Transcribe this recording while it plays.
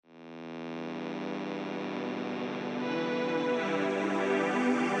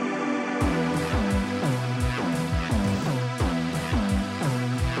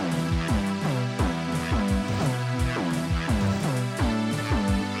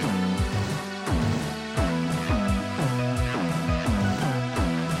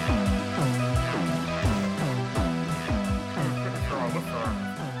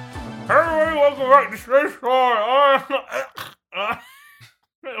welcome back to Space Fire. Oh.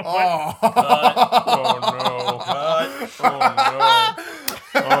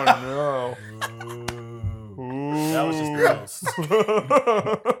 Oh no. Oh no. That was just gross.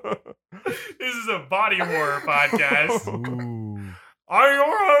 This is a body horror podcast. Ooh. I'm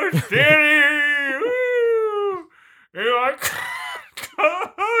your host, Danny. Woo! And my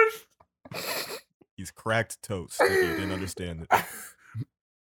co-host. He's cracked toast. If you didn't understand it.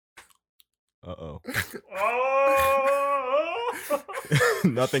 Uh-oh. Oh.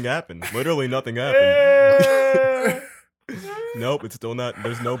 Nothing happened. Literally nothing happened. Yeah. Nope, it's still not.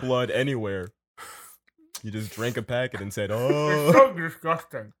 There's no blood anywhere. You just drank a packet and said, It's "Oh, so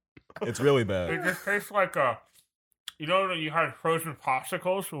disgusting. it's really It bad." just tastes like you know when you had frozen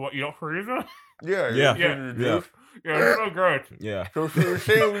popsicles for what you don't freeze them? Yeah. Yeah. Yeah. Yeah, Yeah, it's so gross. yeah. So you're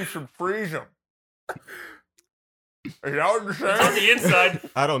saying we should freeze them? Is that what you're It's on saying? the inside.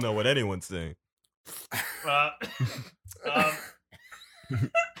 I don't know what anyone's saying.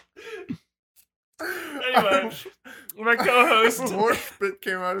 Anyway, my co-host. More spit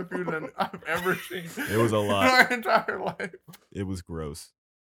came out of you than I've ever seen It was a in lot. my entire life. It was gross.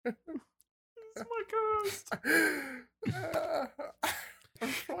 My co-host. Did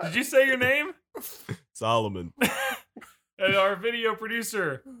Did you say your name? Solomon. And our video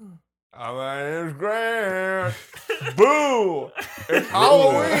producer. My name's Grant. Boo! It's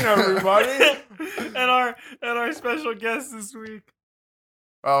Halloween, everybody. and our special guest this week.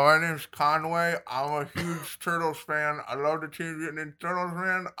 My name's Conway. I'm a huge Turtles fan. I love the Teenage Mutant Ninja Turtles,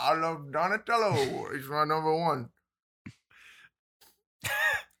 man. I love Donatello. He's my number one.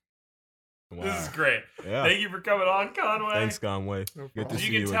 Wow. This is great. Yeah. Thank you for coming on, Conway. Thanks, Conway. No Good to As see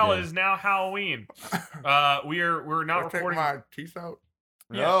you you can tell, again. it is now Halloween. We're not I'll take recording. my teeth out.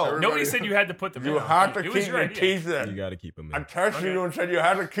 Yeah, No. Nobody Everybody- said you had to put them You in. have to It keep was your your idea. teeth You in. gotta keep him I in. texted Okay. you and said you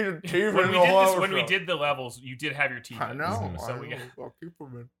had to keep the teeth in. When we the did whole this, when we episode. did the levels, you did have your teeth. I in. know. So I we know. got. I'll keep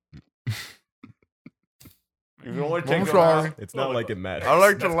them in. You can only take I'm them sorry. out. It's not like it matters. I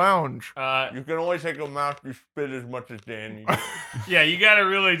like to That's- lounge. You can only take them out if you spit as much as Danny. yeah, you gotta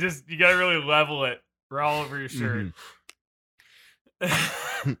really level it. We're all over your shirt.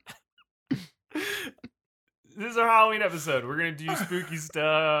 Mhm. This is our Halloween episode. We're gonna do spooky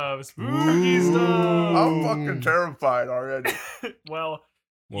stuff. Spooky stuff. I'm fucking terrified already. Well,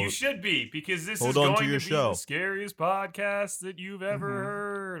 Well, you should be, because this hold is on going to your be show. the scariest podcast that you've ever Mhm.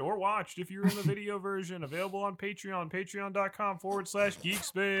 heard or watched if you're in the video version. Available on Patreon,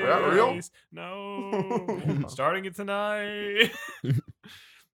 patreon.com/geekspace. that real? No. Starting it tonight.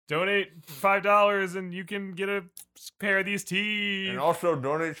 Donate $5 and you can get a pair of these tees. And also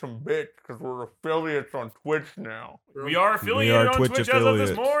donate some bits because we're affiliates on Twitch now. We are affiliated on Twitch Twitch as of this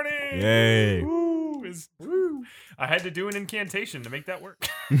affiliates. morning. Yay. Woo. I had to do an incantation to make that work.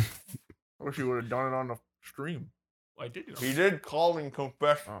 I wish you would have done it on the stream. I did do it. He did call and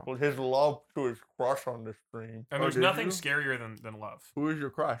confess Oh. his love to his crush on the stream. And Oh, there's did nothing you? scarier than love. Who is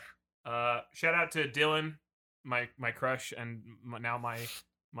your crush? Shout out to Dylan, my crush, and now my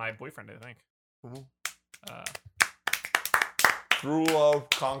boyfriend, I think. Cool. Uh, True love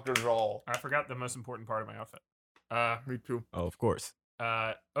conquers all. I forgot the most important part of my outfit. Me too. Oh, of course.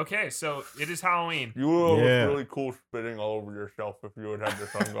 Okay, so it is Halloween. You would look Yeah. really cool spitting all over yourself if you would have your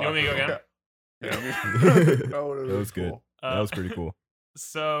sunglasses. You want me to go again? Yeah. That was good. That was pretty cool.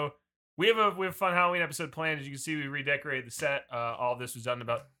 So we have a fun Halloween episode planned. As you can see, we redecorated the set. All of this was done in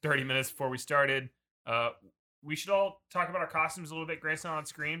about 30 minutes before we started. We should all talk about our costumes a little bit. Grant's not on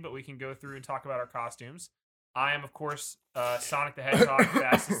screen, but we can go through and talk about our costumes. I am, of course, Sonic the Hedgehog,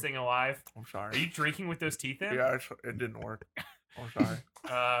 fastest thing alive. I'm Are sorry. you drinking with those teeth in? Yeah, it didn't work. I'm sorry.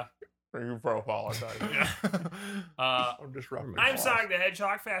 Uh, You for apologizing. I'm disrupting. I'm class. Sonic the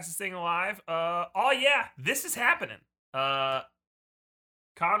Hedgehog, fastest thing alive. Oh yeah, this is happening.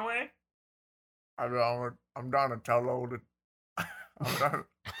 Conway, I'm Donatello. I'm Don.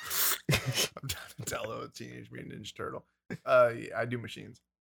 I'm Donatello, Teenage Mutant Ninja Turtle. Yeah, I do machines.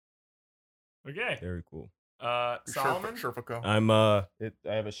 okay. Very cool. Solomon. Sherpico.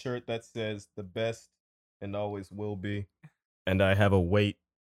 I have a shirt that says the best and always will be. And I have a weight.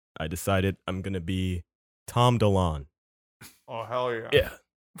 I decided I'm gonna be Tom DeLonge. Oh hell yeah! Yeah.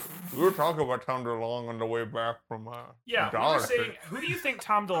 We were talking about Tom DeLonge on the way back from Yeah, we Dollar were saying, Tree. who do you think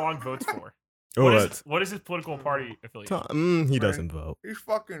Tom DeLonge votes for? Oh, What is his political party affiliation? Tom, he doesn't vote. He's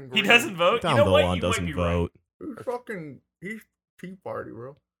fucking. He green. doesn't vote. Tom You know what? DeLonge You might doesn't be right. vote. He's fucking. He's Tea Party,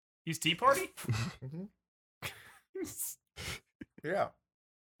 bro. He's Tea Party. hmm Yeah,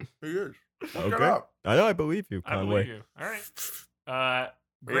 he is. Look it Okay. up. I know. I believe you, I Conway. believe you. All right.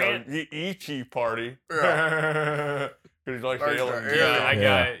 Grant. Yeah, Tea Party. Grant Because like Like the the alien. alien. Yeah, I Yeah.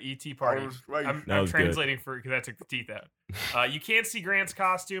 got it. E.T. party. Right. I'm That was good. translating for because I took the teeth out. You can't see Grant's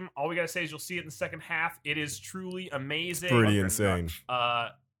costume. All we gotta say is you'll see it in the second half. It is truly amazing. Pretty Fucking insane.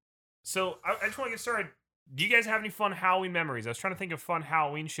 nuts. So I just want to get started. Do you guys have any fun Halloween memories? I was trying to think of fun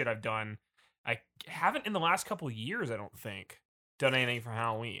Halloween shit I've done. I haven't in the last couple of years. I don't think done anything for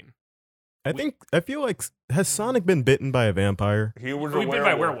Halloween. I feel like has Sonic been bitten by a vampire? He was We've a been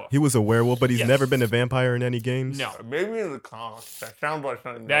by werewolf. He was a werewolf, but he's Yes. never been a vampire in any games. No, Maybe in the comics. That sounds like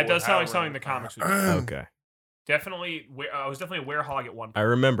something. that would does sound like happen something in the comics would. Okay, Definitely, I was definitely a werehog at one point. I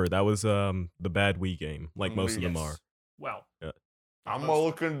remember that was the bad Wii game, like most of them Yes. are. Well, I'm most- gonna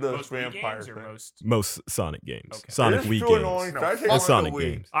look into the most Wii vampire games or thing. most. Most Sonic games, Okay. Sonic It is Wii too games, annoying. No, Can I take fuck the one? Sonic Wii.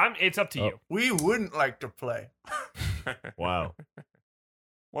 games. It's up to Oh. you. We wouldn't like to play. Wow,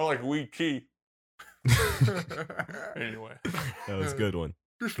 More like Wii Key. Anyway. that was a good one.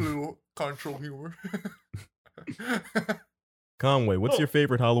 Just a little console humor. Conway, what's Oh. your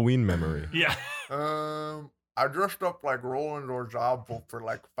favorite Halloween memory? Yeah. I dressed up like Roland Orzabal for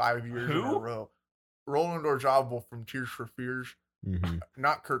like 5 years in a Who? row. Roland Orzabal from Tears for Fears, hmm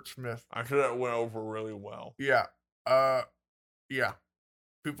not Kurt Smith. I'm sure that went over really well. Yeah. Yeah.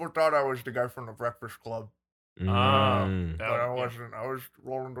 People thought I was the guy from the Breakfast Club, Mm. That but I would- yeah, wasn't. I was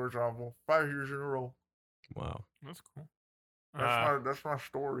Roland Orzabal 5 years in a row. Wow. That's cool. That's my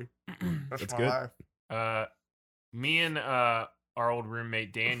story. That's That's my good. life. Me and our old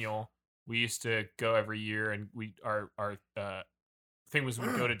roommate Daniel, we used to go every year, and our thing was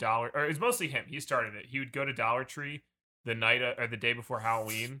we'd go to Dollar, or it was mostly him. He started it. He would go to Dollar Tree the night or the day before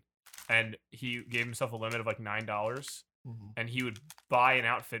Halloween, and he gave himself a limit of like $9, Mhm. and he would buy an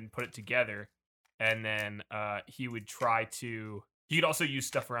outfit and put it together, and then he would try to. He could also use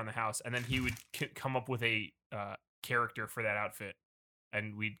stuff around the house, and then he would come up with a character for that outfit,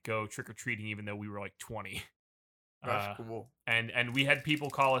 and we'd go trick or treating, even though we were like 20. That's cool. And we had people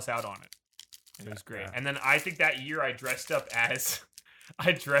call us out on it. And it was great. Yeah. And then I think that year I dressed up as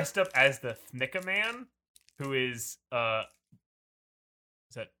the Thnicka Man, who is that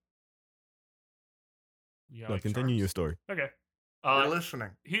No, continue your story. Okay. We're listening.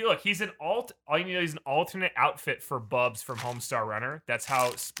 He's an all you need to know, he's an alternate outfit for Bubs from Homestar Runner. That's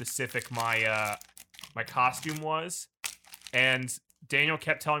how specific my my costume was. And Daniel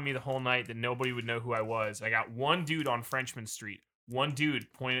kept telling me the whole night that nobody would know who I was. I got one dude on Frenchman Street. One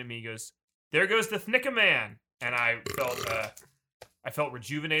dude pointed at me, he goes, "There goes the Thnicka Man." And I felt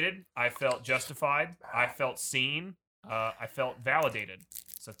rejuvenated. I felt justified. I felt seen. I felt validated.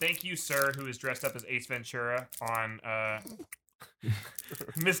 So thank you, sir, who is dressed up as Ace Ventura on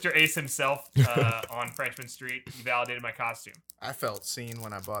Mr. Ace himself on Frenchman Street. He validated my costume. I felt seen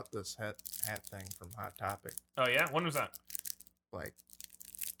when I bought this hat thing from Hot Topic, Oh yeah, when was that? like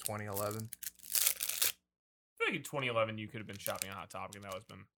 2011. I feel like in 2011 you could have been shopping at Hot Topic and that would have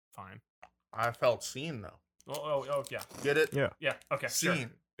been fine. I felt seen though. Oh yeah, Get it? yeah. Okay, sure. Seen.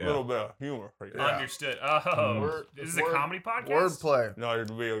 A little bit of humor for you. Yeah. Understood. Oh, Word- this is a word- comedy podcast. Wordplay. No,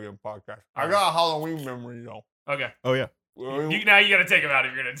 it's a video game podcast. I Alright. got a Halloween memory though. Okay. Oh yeah. Now you got to take him out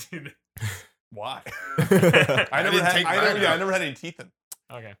if you're gonna do Why? that. I never didn't had. take I mine never, yeah, I out. never had any teeth in.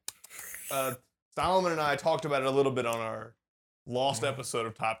 Okay. Solomon and I talked about it a little bit on our Lost episode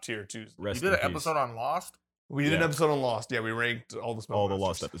of Top Tier Tuesday. You Rest did in an peace. episode on Lost? We did an Yeah. episode on Lost. Yeah, we ranked all the All the spellcasters.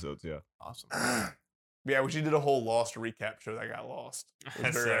 Lost episodes. Yeah. Awesome. Yeah, we did a whole Lost recap show that got lost. It was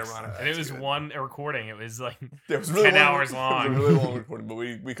That very sucks. ironic. And it That's was good. one recording. It was like It was really 10 hours long. It was a really long recording, but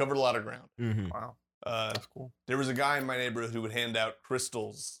we covered a lot of ground. Mm-hmm. Wow. That's cool. There was a guy in my neighborhood who would hand out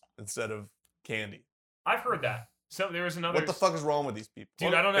crystals instead of candy. I've heard that. So there was another. What the fuck is wrong with these people?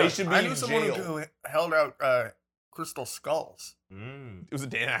 Dude, I don't know. They should be I in knew someone jail. who held out crystal skulls. It was a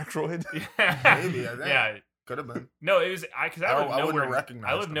Dan Aykroyd. Maybe, I think. Yeah. Could have been. No, it was because I lived I wouldn't nowhere. have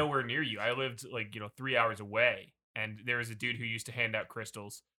recognized I lived them. nowhere near you. I lived 3 hours away, and there was a dude who used to hand out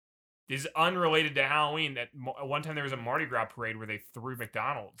crystals. This is unrelated to Halloween. That one time there was a Mardi Gras parade where they threw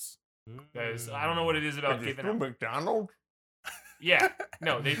McDonald's. I don't know what it is about Just giving through out. McDonald's? Yeah,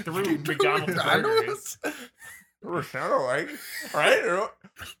 no, they threw Dude, McDonald's burgers. It was kind of right. Right? It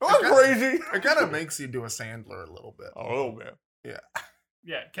was Okay. crazy. It kind of makes you do a Sandler a little bit. A little bit.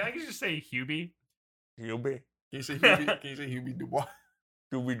 Yeah, can I just say Hubie? You'll be. Can you say Hubie Dubois?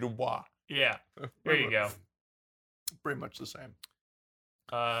 Doobie Dubois. Yeah, there you go. Pretty much the same.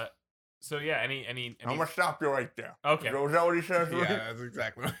 So yeah, any I'm going to stop you right there. Okay. Is that what he said? Yeah, that's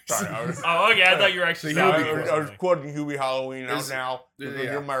exactly what Sorry, I was- Oh, okay. I thought you were actually. The I Hubie was, stopping. I was quoting Hubie Halloween out Is- now. yeah. Because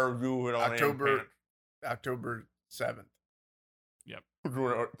you're my review of it on October 7th.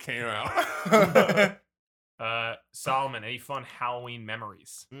 Came out. Solomon, any fun Halloween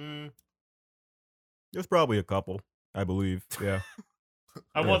memories? There's probably a couple. I believe. Yeah.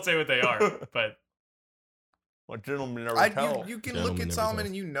 I won't say what they are, but What gentleman never tell. You can Gentleman look at never Solomon tells.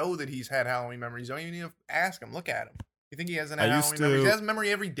 and you know that he's had Halloween memories. You don't even need to ask him. Look at him. You think he hasn't I had used Halloween memories? He to- has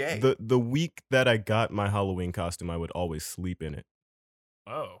memory every day. The week that I got my Halloween costume, I would always sleep in it.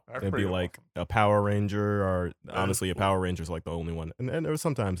 oh, That's It'd be pretty like awesome. a Power Ranger, or is honestly, a cool. Power Ranger's like the only one. And there was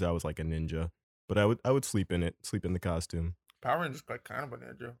sometimes I was like a ninja, but I would sleep in it, sleep in the costume. Power Rangers like kind of a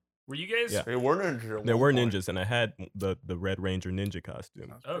ninja. were you guys? Yeah. They were ninjas. at There one were point. ninjas, and I had the Red Ranger ninja costume.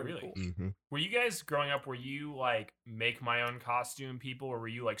 That's Oh, pretty really? cool. hmm Were you guys growing up? Were you like make my own costume people, or were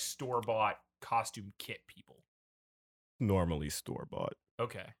you like store bought costume kit people? Normally store bought.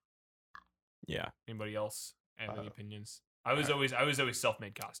 Okay. Yeah. Anybody else have any Uh, opinions? I was always self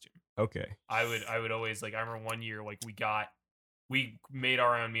made costume. Okay. I would always like. I remember one year like we made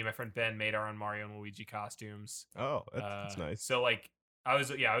our own. Me and my friend Ben made our own Mario and Luigi costumes. Oh, that's nice. So like I was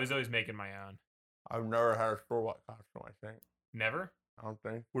always making my own. I've never had a store-bought costume, I think. Never. I don't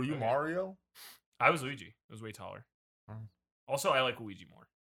think. Were you Okay. Mario? I was Luigi. I was way taller. Oh. Also, I like Luigi more.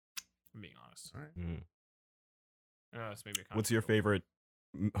 if I'm being honest. Mm. That's maybe a What's your controversial- favorite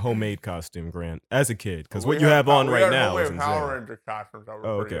homemade costume, Grant, as a kid? Because what We you have on we right had now homemade is insane. Power Ranger costumes that were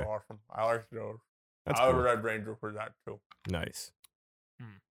Oh, pretty okay. awesome. I like those. That's I was cool. Red Ranger for that too. Nice.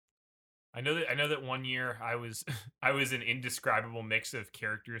 I know that one year I was I was an indescribable mix of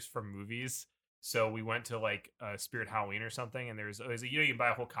characters from movies. So we went to like Spirit Halloween or something, and there's you can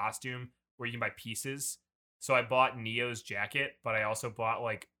buy a whole costume where you can buy pieces. So I bought Neo's jacket, but I also bought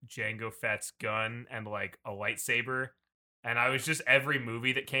like Jango Fett's gun and like a lightsaber, and I was just every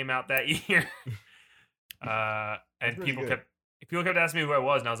movie that came out that year. And pretty people good. kept asking me who I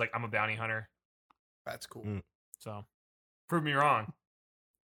was, and I was like, I'm a bounty hunter. That's cool. Mm. So prove me wrong.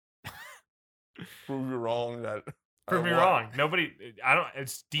 Prove you wrong that. Prove me wrong. Nobody. I don't.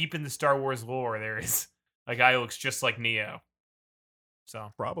 It's deep in the Star Wars lore. There is a guy who looks just like Neo.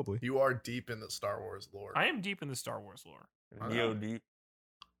 So Probably. You are deep in the Star Wars lore. I am deep in the Star Wars lore. Neo Deep.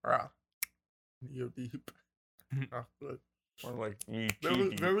 Ah. Neo Deep. Ah, good. Or like E.T. Very,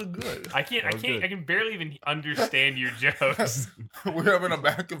 Deep. very good. I can't. That was good. I can barely even understand your jokes. We're having a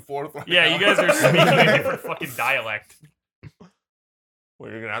back and forth. Right Yeah, now. you guys are speaking a different fucking dialect. Well,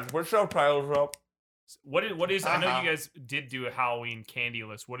 you're gonna have to put subtitles up. What is? I know Uh-huh. you guys did do a Halloween candy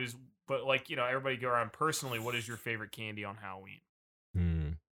list. What is? But like everybody go around personally. What is your favorite candy on Halloween? Hmm.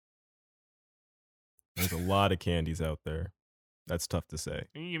 There's a lot of candies out there. That's tough to say.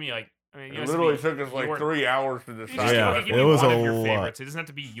 Can you give me like? I mean, It literally took us like your- 3 hours to You decide. just Yeah, give me it was one a of your lot. favorites. It doesn't have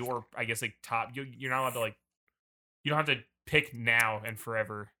to be your, I guess, like top. You're not allowed to like. You don't have to pick now and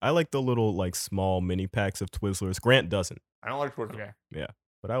forever. I like the little like small mini packs of Twizzlers. Grant doesn't, I don't like Twizzlers. Okay.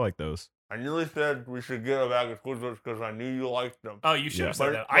 but I like those. I nearly said we should get a bag of Twizzlers because I knew you liked them. Oh, you should Yeah. have said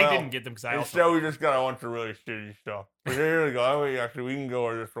But- that. I well, didn't get them because I Instead, also. we just got a bunch of really shitty stuff. But here we go. Actually, we can go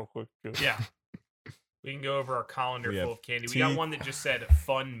over this real quick too. Yeah. We can go over our colander We full have of candy. We got tea. one that just said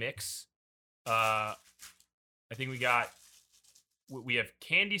 "fun mix." I think we have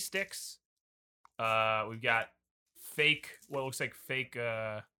candy sticks. We've got fake. What looks like fake.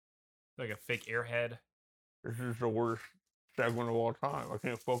 Like a fake airhead. This is the worst segment of all time. I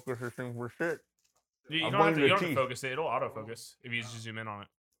can't focus this thing for shit. You I'm don't have to. blaming You the don't have to teeth. focus it. It'll autofocus if you just zoom in on it.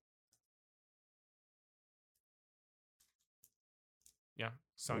 Yeah,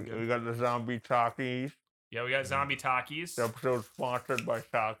 sound We good. got the zombie Takis. Yeah, we got zombie Takis. The episode's sponsored by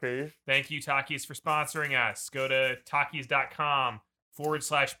Takis. Thank you, Takis, for sponsoring us. Go to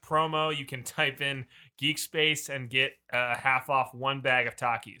Takis.com/promo. You can type in Geek Space and get half off one bag of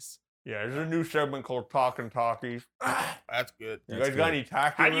Takis. Yeah, there's a new segment called Talking Takis. That's good. You That's guys got good. any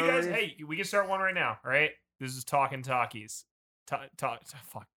Taki How do you guys? memories? Hey, we can start one right now. All right, this is Talking Takis.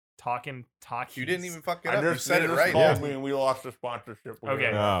 Talking Takis. You didn't even fuck it I up. You just said they it just right. called Yeah. me and we lost the sponsorship. We're Okay.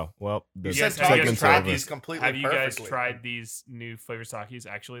 gonna- Oh well, the You You guys- said have you talking guys tried Takis these? completely Have you guys perfectly. tried these new flavor Takis?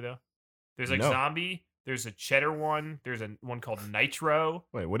 Actually, though, there's like No. zombie. There's a cheddar one. There's a one called Nitro.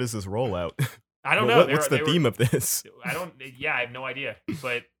 wait, what is this rollout? I don't What- know. What's the theme of this? I don't. Yeah, I have no idea.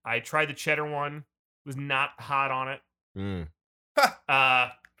 But I tried the cheddar one. Was not hot on it. Mm.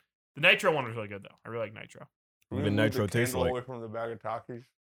 The Nitro one was really good though. I really like Nitro. Can we Even move Nitro the tastes candle like. away from the bag of Takis.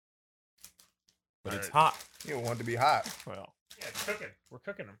 But it's Alright. hot. You want it to be hot. Well, Yeah, it's cooking. We're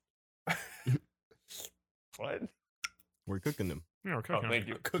cooking them. what? We're cooking them. Yeah, we're Oh, cooking 'em. thank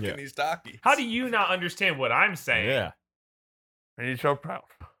you. Cooking Yeah. these Takis. How do you not understand what I'm saying? Yeah. I need sub proud.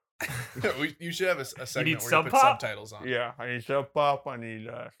 You should have a segment need where sub you put pop? subtitles on. Yeah, I need sub pop. I need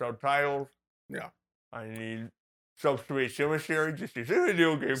subtitles. Yeah. I need subspace emissary. Just a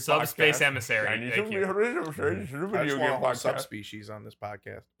video game. Subspace podcast. emissary. I need Thank you. subspace emissary. Just a I video just game want a whole podcast. subspecies on this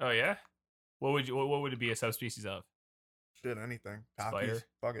podcast. Oh yeah. What would it be a subspecies of? Shit, anything. Spider. Takis.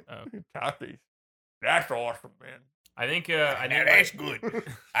 Fuck it. Takis. That's awesome, man. I think That's good.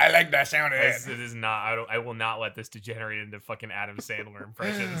 I like that sound of It that. is not. I will not let this degenerate into fucking Adam Sandler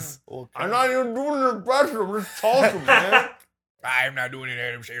impressions. Well, I'm not even doing an impression. I'm just talking, man. I'm not doing it,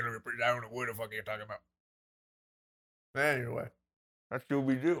 Adam Sandler. I don't know what the fuck you're talking about. Anyway. That's what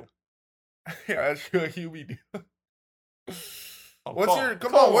we do. Yeah, that's what you be doing. Oh, What's your,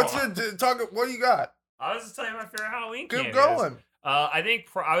 come on, what's your, talk, what do you got? I was just telling you my favorite Halloween candy. Keep is. going. I think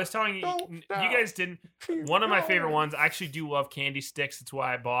I was telling you, Don't you stop. guys didn't. Keep One of my going. favorite ones. I actually do love candy sticks. That's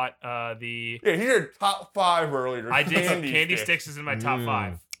why I bought the. Yeah, he did top 5 earlier. I did some candy sticks is in my top Mm.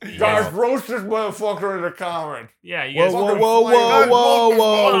 5. You Guys, guys- roast this motherfucker in the comments. yeah, you Whoa, guys. whoa, whoa, whoa, whoa, whoa,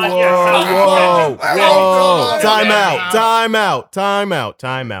 Hold on, whoa, yes. whoa, Yes. Time Yes. out, time out, time out,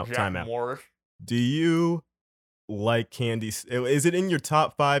 time out, Jack time out. Morris. Do you like candy? Is it in your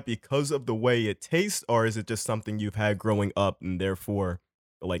top 5 because of the way it tastes, or is it just something you've had growing up and therefore,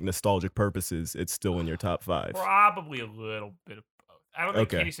 like nostalgic purposes, it's still in your top 5? Probably a little bit of both. I don't think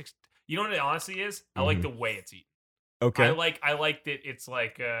Okay. candy sticks. You know what it honestly is? I like Mhm. the way it's eaten. Okay. I like that it's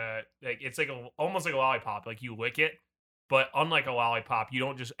like it's like almost like a lollipop. Like you lick it, but unlike a lollipop, you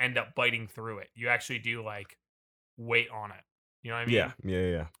don't just end up biting through it. You actually do like wait on it. You know what I mean?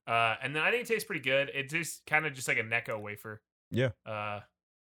 Yeah. And then I think it tastes pretty good. It tastes kind of just like a Necco wafer. Yeah.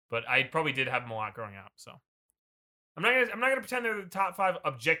 But I probably did have them a lot growing up. So I'm not gonna pretend they're the top 5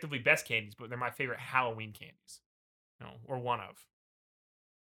 objectively best candies, but they're my favorite Halloween candies. No, or one of.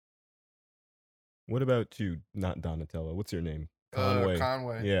 What about you? Not Donatello. What's your name? Conway.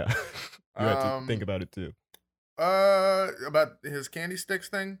 Conway. Yeah. You had to Um, think about it too. About his candy sticks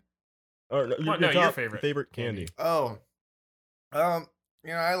thing? Or no, Well, no, your favorite candy. Oh. You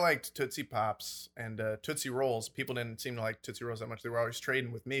know, I liked Tootsie Pops and Tootsie Rolls. People didn't seem to like Tootsie Rolls that much. They were always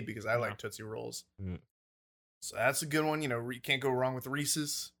trading with me because I like Tootsie Rolls. Mm. So that's a good one. You know, can't go wrong with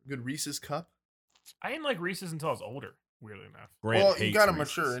Reese's. Good Reese's cup. I didn't like Reese's until I was older. Weirdly enough. Grant Well, you hates gotta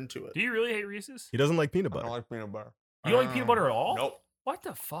Reese's. mature into it. Do you really hate Reese's? He doesn't like peanut I butter. don't like peanut butter. You don't like peanut butter at all? Nope. What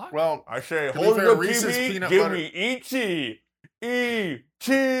the fuck? Well, I say, To be hold fair, your Reese's PB, peanut give butter- me E.T.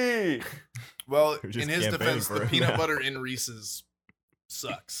 E.T. well, You're just in his campaigning defense, for the it peanut now. butter in Reese's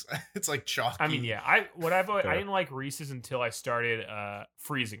sucks. It's like chalky. I mean, yeah. I Fair. didn't like Reese's until I started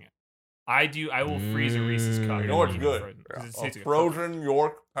freezing it. I will freeze a Reese's cup. You know what's and eat it good? frozen, 'cause it A tastes good. frozen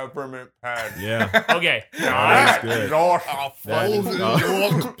York peppermint patty. Yeah. Okay. That I, is good. Is awesome. Oh, That is-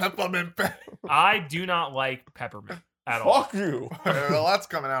 frozen York peppermint. I do not like peppermint at all. Fuck you. Well, that's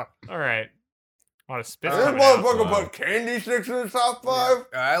coming out. All right. A lot of spit. This coming out. motherfucker Wow. put candy sticks in the top 5?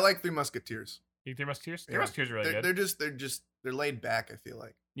 Yeah. I like Three Musketeers. You think Three Musketeers? Three Yeah. Musketeers are really They're good. they're laid back. I feel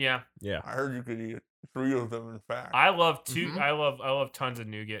like. Yeah. Yeah. I heard you could eat 3 of them, in fact. I love two. Mhm. I love tons of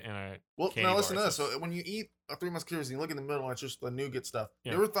nougat in a. Well, candy now listen to bar, this. So when you eat a Three Musketeers and you look in the middle, it's just the nougat stuff.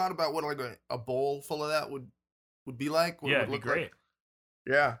 Yeah. You ever thought about what like a bowl full of that would be like? What it Yeah, would it'd be look great. like?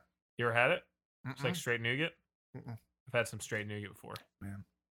 Yeah. You ever had it? It's Mm-mm. like straight nougat. Mm-mm. I've had some straight nougat before. Man,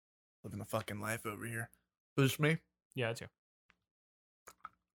 living the fucking life over here. Just me. Yeah, that's you.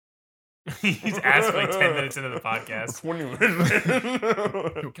 He's asked like 10 minutes into the podcast. 20 minutes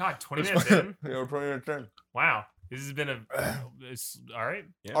in. God, 20 minutes in? Yeah, 20 minutes in. Wow. This has been it's all right.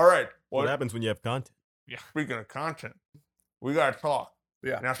 Yeah. All right. What Well, happens when you have content? speaking of content, we got to talk.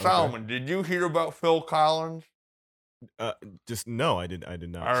 Yeah. Now, Solomon, did you hear about Phil Collins? Just no, I did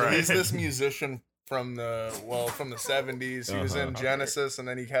not. All So right. he's this musician from the 70s. He was in Uh-huh. Genesis, and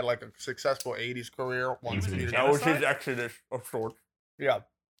then he had like a successful 80s career. was in That was his Genocide? exodus of sorts. Yeah.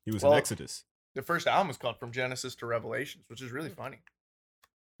 He was Well- in Exodus. The first album was called From Genesis to Revelations, which is really funny.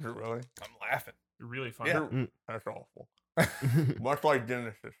 Is it really? I'm laughing. Really fun. Yeah. That's awful. Much like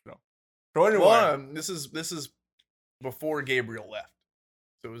Genesis, though. So anyway, Well, this is before Gabriel left,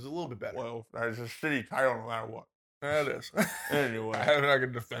 so it was a little bit better. well, that's a city title no matter what. That is. Anyway. I'm not gonna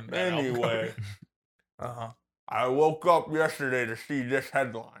defend that. Anyway, Uh-huh. I woke up yesterday to see this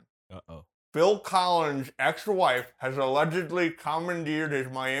headline. Uh-oh. Phil Collins' ex-wife has allegedly commandeered his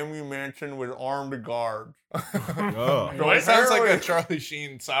Miami mansion with armed guards. Oh. So It sounds like a apparently- Charlie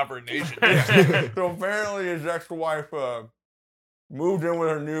Sheen sovereign nation. So apparently his ex-wife moved in with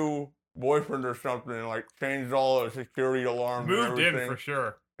her new boyfriend or something and like changed all the security alarms and Moved in everything. for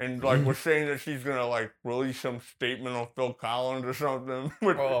sure. And like was saying that she's gonna like release some statement on Phil Collins or something.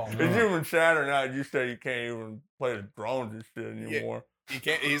 Which Oh, it's even sadder now that you say you can't even play the drones and shit anymore. He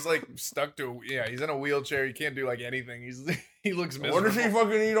can't. He's like stuck to. Yeah, he's in a wheelchair. He can't do like anything. He looks miserable. What does he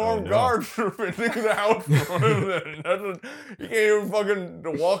fucking eat armed no. guards for fixing the house for him then? He can't even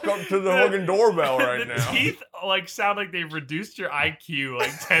fucking walk up to the fucking doorbell right the now. teeth like sound like they've reduced your IQ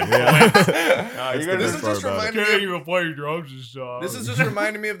like 10 Yeah. points. You That's the gotta- This best is part just about it. reminding me. Can't Of, even play your drums and stuff. this is just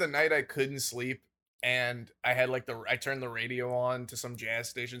reminding me of the night I couldn't sleep, and I had like I turned the radio on to some jazz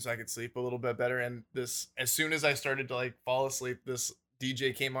station so I could sleep a little bit better. And this, as soon as I started to like fall asleep, this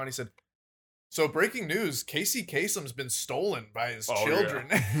DJ came on. He said, "So breaking news: Casey Kasem's been stolen by his Oh, yeah. children."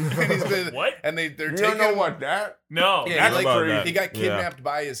 And he's been, What? and they're You taking. don't know what that? No. Yeah, That's he, about crazy. that. he got Yeah. kidnapped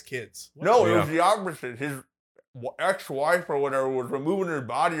by his kids. No, it Yeah. was the opposite. His ex-wife or whatever was removing his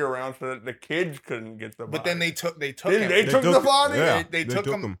body around so that the kids couldn't get the body. But then they took Did him. they took the body? Yeah, They took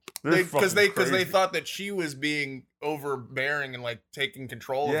him- him. This because fucking they crazy. thought that she was being overbearing and like taking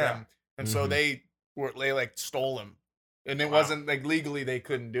control Yeah. of him, and so Mhm. they like stole him, and it Wow. wasn't like legally they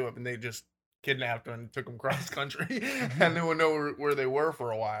couldn't do it, and they just kidnapped him and took him cross country, and no one knew where they were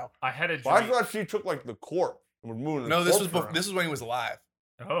for a while. I had a Well, I dream. thought she took like the corpse and was moving the No, this was corpse around. this is when he was alive.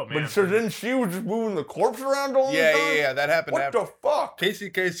 Oh man. But so then she was just moving the corpse around all the time? Yeah, that happened What after the fuck? Casey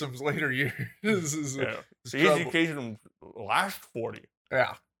Kasem's later years. This is Yeah. it's Easy trouble. Kasem last 40.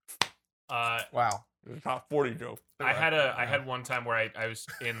 Yeah, uh, wow. The top 40 joke. I had one time where I was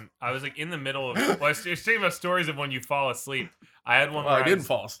like in the middle of well, I was thinking about stories of when you fall asleep. I had one Well, where I didn't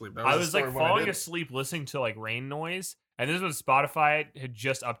fall asleep. That I a was story like when I falling did. asleep listening to like rain noise, and this was Spotify had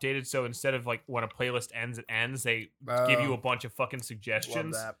just updated. So instead of like when a playlist ends, it ends. They give you a bunch of fucking love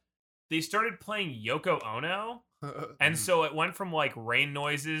suggestions. that. They started playing Yoko Ono, and so it went from like rain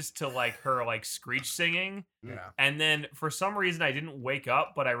noises to like her like screech singing. yeah. And then for some reason I didn't wake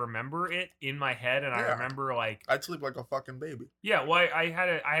up, but I remember it in my head, and I Yeah. remember like I'd sleep like a fucking baby. yeah, well I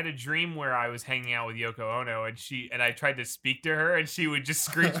had a dream where I was hanging out with Yoko Ono, and I tried to speak to her, and she would just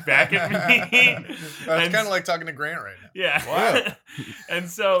screech back at me. It's And- kind of like talking to Grant right now. Yeah. Wow. And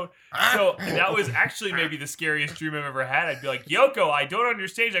so that was actually maybe the scariest dream I've ever had. I'd be like, Yoko, I don't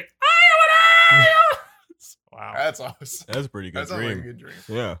understand. She's like, wow. That's awesome. That's a pretty good That sounds like a dream. good dream.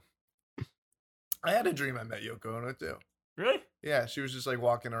 Yeah. I had a dream I met Yoko Ono too. Really? Yeah, she was just like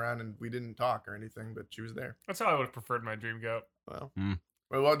walking around and we didn't talk or anything, but she was there. That's how I would have preferred my dream go. Well, Hmm.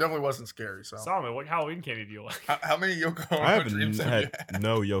 well, it definitely wasn't scary. So, Solomon, what Halloween candy do you like? how many Yoko Ono I haven't dreams have you had had?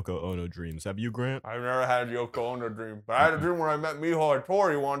 no Yoko Ono dreams. Have you, Grant? I've never had a Yoko Ono dream. But I had a dream when I met Miho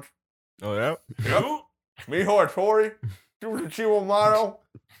Hattori once. Oh yeah. Who? Miho Hattori. She was a Chihuahua model.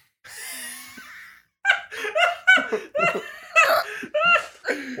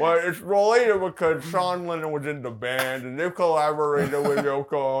 Well, it's related because Sean Lennon was in the band and they collaborated with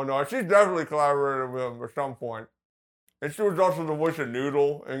Yoko Ono. She's definitely collaborated with him at some point. And she was also the voice of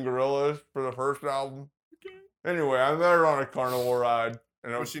Noodle in Gorillaz for the first album. Anyway, I met her on a carnival ride.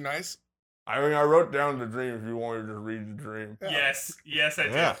 And Was she nice? I wrote down the dream if you want me to just read the dream. Yes, I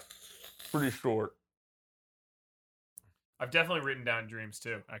did. Yeah. Pretty short. I've definitely written down dreams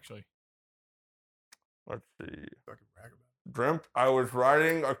too, actually. Let's see. Fucking brag about Dreamt I was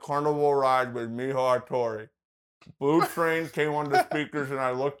riding a carnival ride with Miho Hattori. Blue Train came on the speakers and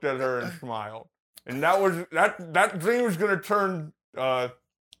I looked at her and smiled. And that dream was gonna turn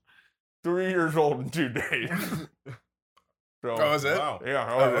 3 years old in 2 days. So it. Oh, was it? Wow.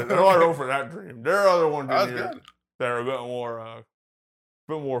 yeah, that's all I wrote for that dream. There are other ones That in was here good. that are a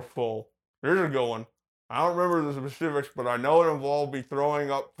bit more full. Here's a good one. I don't remember the specifics, but I know it involved me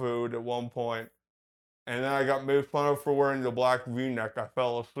throwing up food at one point. And then I got made fun of for wearing the black V-neck I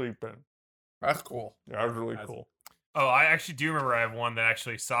fell asleep in. That's cool. Yeah, that was really That's- cool. Oh, I actually do remember I have one that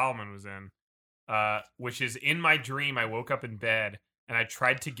actually Solomon was in. Which is in my dream, I woke up in bed and I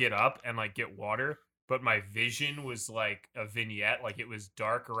tried to get up and like get water, but my vision was like a vignette, like it was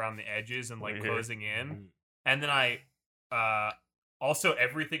dark around the edges and like Yeah. closing in. And then I also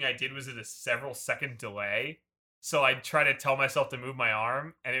everything I did was at a several second delay. So I'd try to tell myself to move my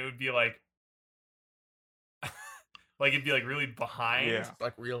arm and it would be like like it'd be like really behind. Yeah. It's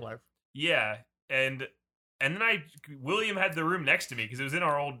like real life. Yeah, and then William had the room next to me because it was in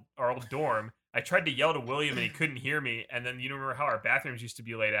our old dorm. I tried to yell to William and he couldn't hear me. And then you remember how our bathrooms used to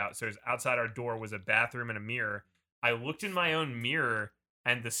be laid out. So there's outside our door was a bathroom and a mirror. I looked in my own mirror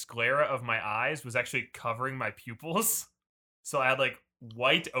and the sclera of my eyes was actually covering my pupils. So I had like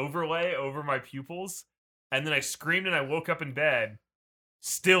white overlay over my pupils. And then I screamed and I woke up in bed,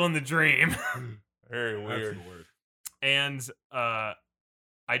 still in the dream. Very weird. And I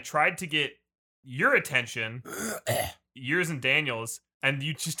tried to get your attention, yours and Daniel's, and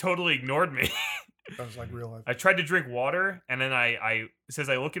you just totally ignored me. That was like real life. I tried to drink water, and then I it says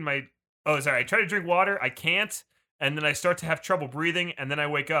I look in my I tried to drink water, I can't, and then I start to have trouble breathing, and then I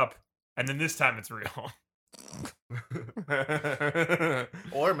wake up, and then this time it's real.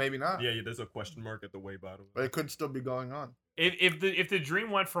 Or maybe not. Yeah, there's a question mark at the way bottom. But it could still be going on. If the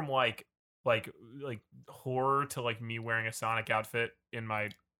dream went from like horror to like me wearing a Sonic outfit in my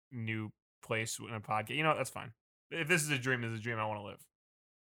new place in a podcast, you know, that's fine. If this is a dream, this is a dream I want to live.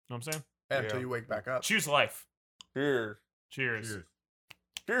 You know what I'm saying? Until Yeah. you wake back up. Choose life. Cheers. Cheers.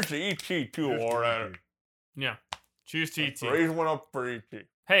 Cheers to E.T. too, alright. Yeah. Choose TT. Raise one up for E.T.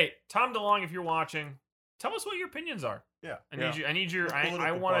 Hey, Tom DeLong, if you're watching, tell us what your opinions are. Yeah. I need your. The I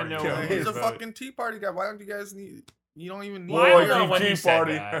political want to party. know. Yeah, what He's your a vote- fucking Tea Party guy. Why don't you guys need? You don't even need. Well, I don't Like know the when Tea he said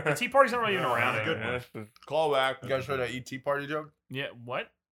Party. that. The Tea Party's not really even around Yeah, anymore. good Yes, call back. You guys heard that Tea Party joke? Yeah.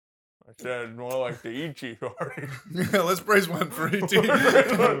 What? I said more like the E.T. party. Let's praise one for ET.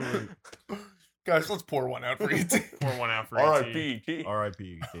 Guys, let's pour one out for ET. Pour one out for R.I.P. ET. E.T.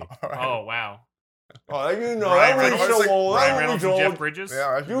 R.I.P. Oh wow. Oh, you know, Ryan that Reynolds, movie's so old. Ryan That Reynolds movie's and Jeff old. Bridges. Yeah,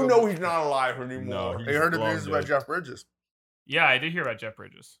 I should You go- know he's not alive anymore. No, You heard the long news about dead. Jeff Bridges? Yeah, I did hear about Jeff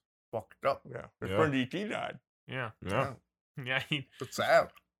Bridges. Fucked up. Yeah, his Yeah. friend E.T. died. Yeah. Yeah. Yeah. It's sad.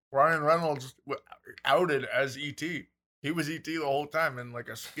 Ryan Reynolds outed as ET. He was ET the whole time in like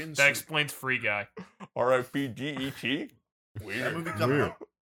a skin That suit. explains Free Guy. R.I.P. G.E.T. That Weird. movie coming Weird. out.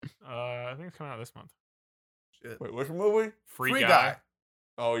 I think it's coming out this month. Shit. Wait, which movie? Free, Free Guy. Guy.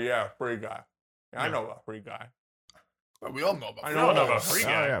 Oh, yeah, Free Guy. Yeah, I Yeah. know about Free Guy. Well, we all know about. I We know all know all about of Free Oh,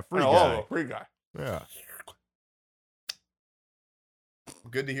 Guy. yeah, I free know all guy. about Free Guy. Yeah.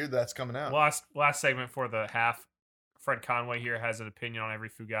 Good to hear that's coming out. Last segment for the half. Fred Conway here has an opinion on every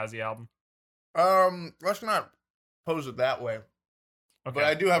Fugazi album. Let's not pose it that way. Okay. But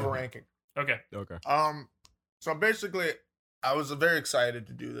I do have a ranking. Okay. Okay. So basically, I was very excited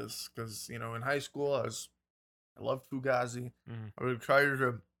to do this because in high school I loved Fugazi. Mhm. I was excited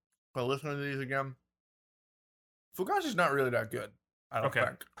to listen to these again. Fugazi's not really that good. I don't Okay.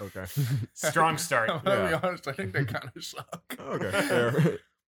 think. Okay. Strong start. I'm gonna Yeah. be honest. I think they kind of suck. Okay. Fair.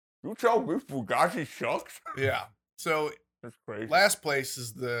 You tell me Fugazi sucks? Yeah. So That's crazy. last place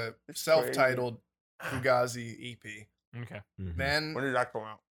is the It's self-titled Fugazi EP. Okay. Mhm. Then When did that come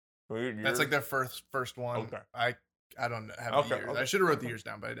out? that's like their first one. Okay. I don't have Okay, the years. I okay, should have wrote the okay. years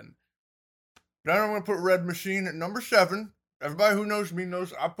down, but I didn't. Then I'm gonna put Red Machine at number 7. Everybody who knows me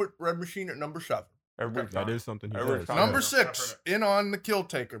knows I put Red Machine at number 7. Every That time. is something he Every does. time. Number Yeah. 6, In on the Kill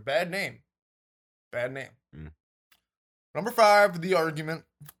Taker. Bad name. Bad name. Mm. Number 5, The Argument.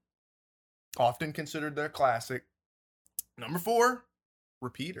 Often considered their classic. Number 4,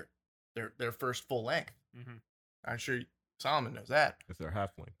 Repeater. Their first full length. Mm-hmm. I'm sure Solomon knows that. It's their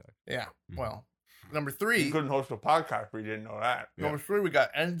half length. Yeah. Mhm. Well, number You 3. couldn't host a podcast if you didn't know that. Yeah. Number 3, we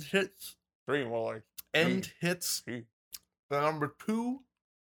got End Hits. 3 more like End Hits. Gee. The number 2.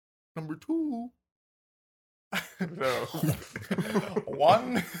 Number 2. So,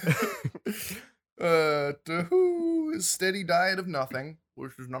 1. Two is Steady Diet of Nothing,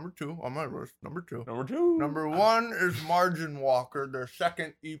 which is number 2 on my list. Number 2. number 2. Number 1 is Margin Walker, their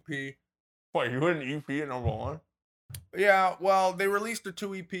second EP. Wait, you put an EP at number 1? Yeah, well, they released the 2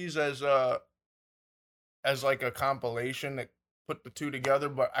 EPs as like a compilation that put the two together,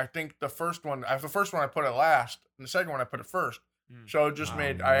 but I think the first one I put it last, and the second one I put it first. Mm. So it just Oh,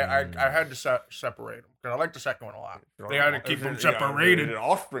 made I man. had to separate them because I like the second one a lot. They had to keep them separated. It's an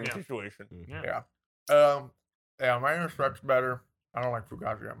offspring Yeah. situation. Yeah. Yeah, Manuscript's better. I don't like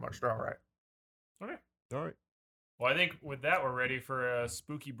Fugazi that much. They're all right. All right. Well, I think with that we're ready for a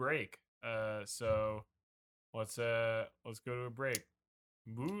spooky break. So let's go to a break.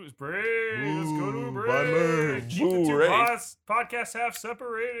 Booze break. Let's go to a Boo, break. bye, merch. Keep the two Break. podcasts half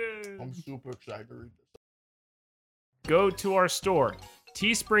separated. I'm super excited to read this. Go to our store,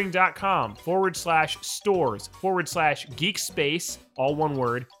 teespring.com/stores/geekspace, all one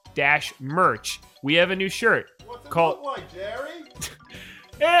word, -merch. We have a new shirt called. like, Jerry?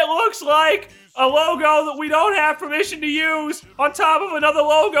 It looks like a logo that we don't have permission to use on top of another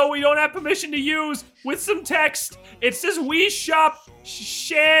logo we don't have permission to use with some text. It says We Shop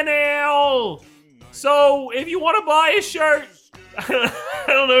Chanel. So if you want to buy a shirt, I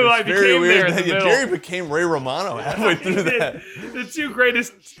don't know who I It's very became there weird in that the middle. Jerry became Ray Romano halfway through that. The two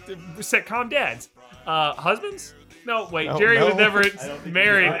greatest sitcom dads. Husbands? No, wait. No, Jerry was no. never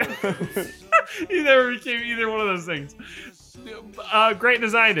married. He never became either one of those things. Great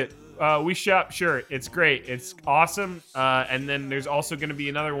designed it. We Shop shirt. It's great. It's awesome. And then there's also going to be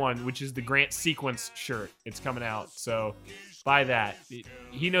another one, which is the Grant Sequence shirt. It's coming out. So buy that.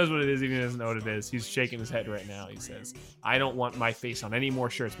 He knows what it is, even if he doesn't know what it is. He's shaking his head right now. He says, I don't want my face on any more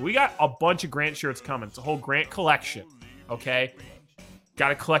shirts. But we got a bunch of Grant shirts coming. It's a whole Grant collection. Okay? Got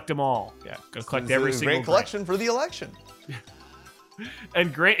to collect them all. Yeah. Gotta collect It's a every single great Grant. collection for the election.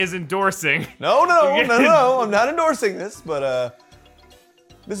 And Grant is endorsing. No, I'm not endorsing this, but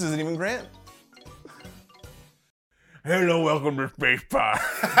this isn't even Grant. Hello, welcome to Space Pod.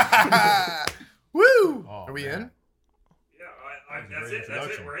 Woo! Oh, Are we man. in? Yeah, that's it.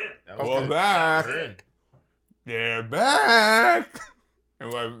 That's it. We're in. We're back. They're back.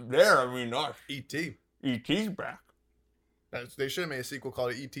 And by there, I mean us. E.T. E.T.'s back. They should have made a sequel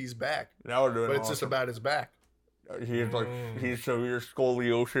called E.T.'s Back, Now we're doing but it's just about his back. He's like, he's severe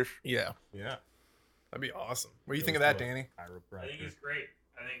scoliosis. Yeah, Yeah. that'd be awesome. What do you think of that, Danny? I think it's great.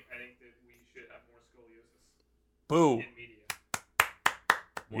 I think that we should have more scoliosis Boo. in media.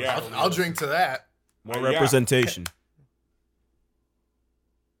 Yeah. I'll drink to that. More Yeah. representation.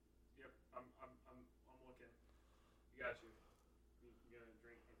 Yep, I'm looking. You got you. You gonna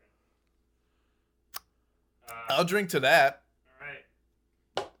drink? Okay. I'll drink to that.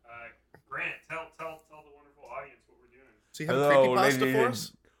 All right. Grant, tell the wonderful audience what we're doing. So you have Hello, a creepypasta ladies for and- us?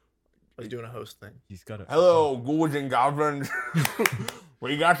 Are you doing a host thing? He's got a. Hello, ghouls and goblins.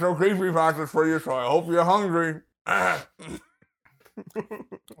 We got some creepypastas for you, so I hope you're hungry. Yeah,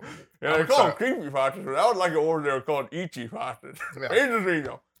 they call them creepypastas, but I would like it over there called Ichi pastas. Yeah.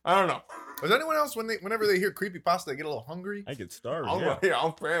 Interesting, I don't know. Does anyone else, whenever they hear creepypasta, they get a little hungry? I get starved.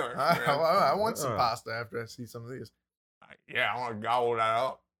 I'm famous. I want some Uh. pasta after I see some of these. Yeah, I want to gobble that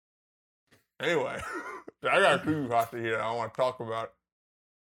up. Anyway, so I got a creepypasta here that I want to talk about.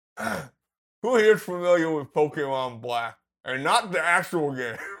 Who here is familiar with Pokemon Black? And not the actual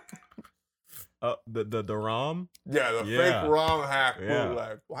game. The ROM. Yeah, the Yeah. fake ROM hack Yeah.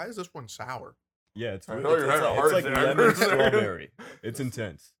 bootleg. Why is this one sour? Yeah, it's I weird. thought you had a heart it's like attack. lemon strawberry. It's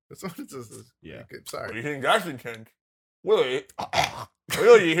intense. This one is Yeah. okay, What do sorry. you think that's intense? Willie,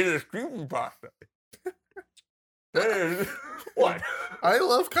 Willie, you hit this creepypasta. That is, what? I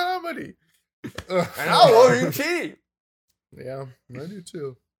love comedy. And I love E.T. Yeah, I do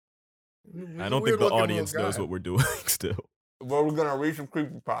too. I don't think the audience knows what we're doing still. But we're gonna read some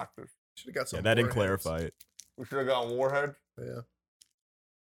creepypastas. Should have got some. Yeah, that didn't warheads. clarify it. We should have gotten warheads. Yeah.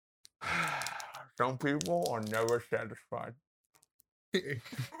 Some people are never satisfied.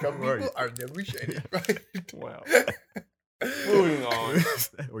 Some Who are people are never shady, right? Well, moving on.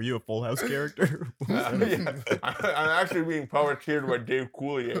 Were you a Full House character? Yeah, I'm actually being puppeteered by Dave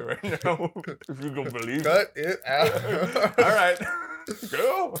Coulier right now, if you can believe it. Cut it out. All right,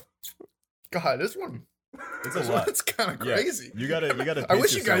 go. God, this one. It's This a lot. one's kind of Yeah, crazy. You gotta. I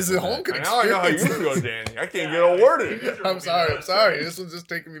wish you guys at home could And now I know how you experience feel, Danny. I can't get a word in. I'm sorry. This one's just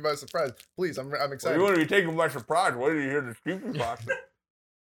taking me by surprise. Please, I'm Well, excited. you want to be taken by surprise. Why did you hear the creepypasta?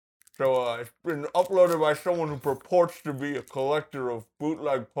 So it's been uploaded by someone who purports to be a collector of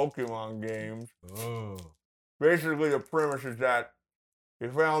bootleg Pokemon games. Oh. Basically, the premise is that he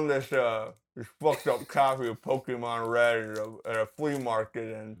found this fucked up copy of Pokemon Red at a flea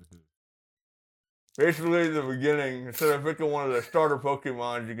market, and basically, in the beginning, instead of picking one of the starter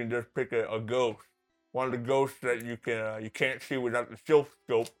Pokemon, you can just pick a ghost. One of the ghosts that you can't see without the Silph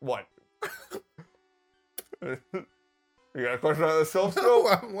Scope. What? You got a question on the Silph No,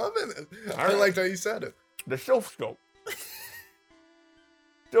 Scope? I'm loving it. I right. liked how you said it. The Silph Scope.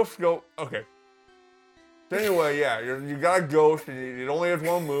 Silph Scope. Okay. So anyway, yeah, you got a ghost, and it only has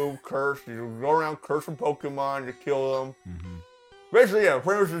one move, Curse. You go around cursing Pokemon to kill them. Mm-hmm. Basically, yeah, the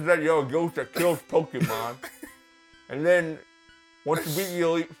premise is that you have a ghost that kills Pokemon. And then, once you beat the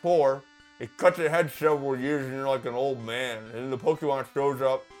Elite Four, it cuts ahead several years and you're like an old man. And then the Pokemon shows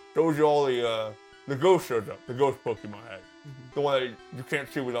up, shows you all the ghost shows up, the ghost Pokemon head. The one that you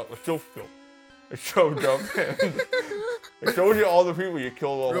can't see without the Silph Scope. It shows up and it shows you all the people you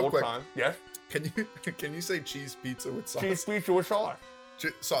killed the Real whole quick. time. Yes? Can you say cheese pizza with sauce? Cheese pizza with sauce.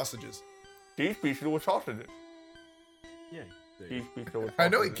 Sausages. Cheese pizza with sausages. Yeah. Cheese pizza with sausages. I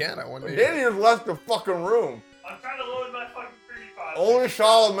know he can. I wonder. Danny just left the fucking room. I'm trying to load my fucking creepypasta. Only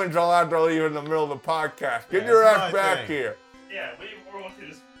Solomon's allowed to leave in the middle of the podcast. Get your that's ass my back thing. here. Yeah, what do you want to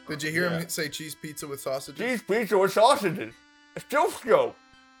do? Did you hear him say cheese pizza with sausages? Cheese pizza with sausages. It's Silph Scope.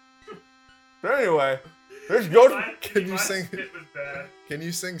 So anyway, this goes. Can you sing- It was bad. Can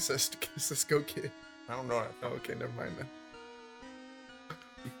you sing Cisco Kid? I don't know that. Oh, okay, never mind then.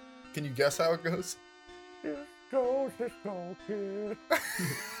 Can you guess how it goes? Cisco Kid.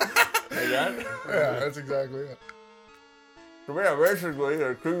 Hey, that? Yeah, that's exactly it. So yeah, basically,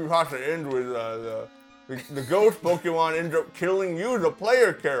 the creepypasta ends with the ghost Pokemon ends up killing you, the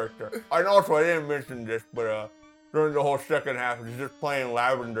player character. And also, I didn't mention this, but during the whole second half, it's just playing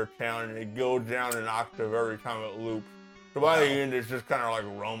Lavender Town, and it goes down an octave every time it loops. So by the end, it's just kind of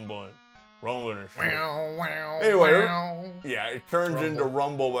like rumbling. Rumbling is shit. Wow, wow, Anyway, wow. Yeah, it turns Rumble. into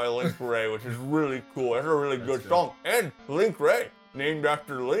Rumble by Link Ray, which is really cool. It's a really good good. song. And Link Ray, named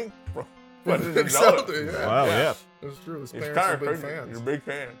after Link from Legend of Zelda, Zelda. yeah. Wow, yeah. That's true. His It's parents kind are of big crazy. fans. He's a big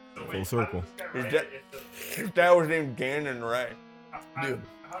fan. So Full circle. How did His this guy dad- write it if His dad was named Ganon Ray. Dude.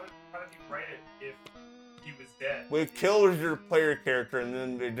 How did he write it if he was dead? Well, it kills your player character, and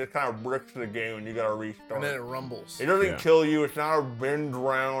then it just kind of bricks the game, and you gotta restart. And then it rumbles. It doesn't Yeah. kill you. It's not a bend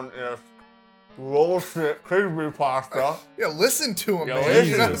around in a bullshit crispy pasta. Yeah, listen to him, Yeah, man. listen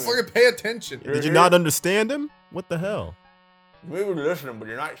You to gotta him. fucking pay attention. Did you not understand him? What the hell? You may be listening, but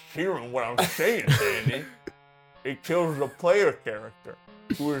you're not hearing what I'm saying, Sandy. It kills the player character,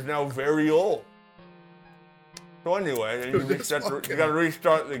 who is now very old. So anyway, then Dude, this you fucking- gotta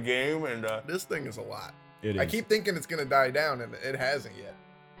restart the game, and This thing is a lot. It is. I keep thinking it's gonna die down, and it hasn't yet.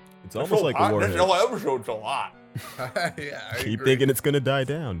 It's almost like a This warhead. whole episode's a lot. Yeah, I Keep agree. thinking it's gonna die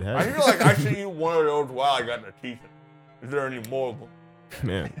down. I Hey, feel like I should eat one of those while I got the teeth. Is there any more of them?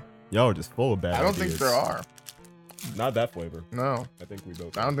 man, y'all are just full of bad I don't think ideas. there are. Not that flavor. No, I think we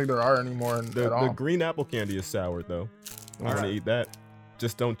both. I don't think there are anymore The, at all. the green apple candy is sour though. I'm gonna Alright. eat that.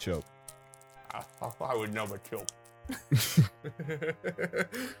 Just don't choke. I would never choke.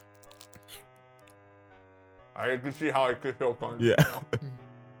 I can see how I could choke on Yeah.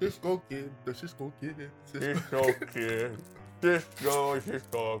 Cisco kid, the Cisco kid. Cisco kid.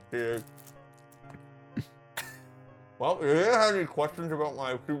 Cisco kid. Well, do you have any questions about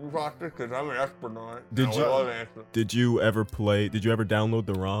my creepypasta? Because I'm an expert on it. Did and I you- would love to answer. Did you ever download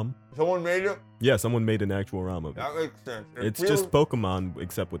the ROM? Someone made it? Yeah, someone made an actual ROM of it. That makes sense. It's just Pokemon,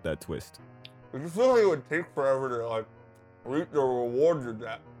 except with that twist. It just feels like it would take forever to, like, reap the rewards of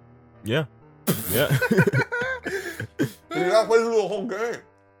that. Yeah. Yeah. You gotta play through the whole game.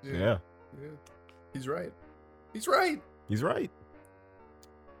 Yeah. He's right. He's right. He's right.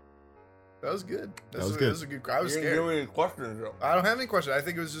 That was good. That was good. That was a good. I was You didn't give scared. me any questions, though. I don't have any question. I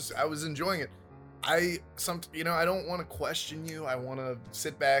think it was just I was enjoying it. I don't want to question you. I want to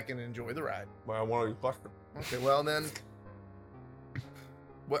sit back and enjoy the ride. But I want to be questioned. Okay, well then,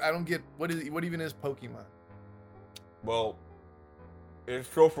 what I don't get what even is Pokemon? Well,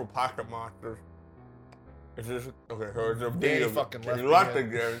 it's short for Pocket Monsters. It's just, okay, so it's a Danny bit of, fucking left he me left in.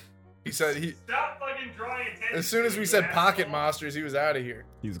 again. He said he. Stop fucking drawing attention. As soon as we said Pocket Monsters, he was out of here.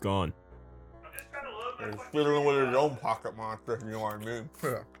 He's gone. I'm just trying to load my He's fucking fiddling with his video own up. Pocket Monster, you know what I mean?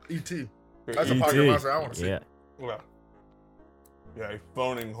 E.T. That's a E.T. Pocket Monster I want to see. Yeah. Yeah, he's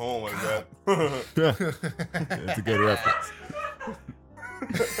phoning home, I bet. It's a good reference.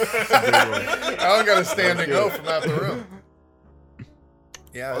 I don't got a standing O from out the room.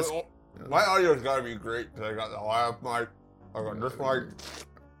 Yeah, that's, My audio's gotta be great, because I got the laugh mic, I got this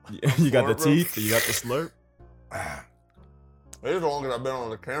mic. You got the Slurp. teeth. You got the slurp. It's as long as I've been on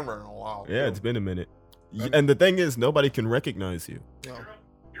the camera in a while. Yeah, it's been a minute. And the thing is, nobody can recognize you. no.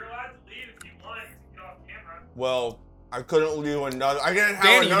 You're allowed to leave if you want to get off camera. Well, I couldn't leave another. I can't have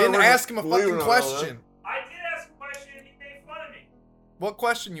Danny, you another didn't person ask him a leave fucking another question. I did ask a question and he made fun of me. What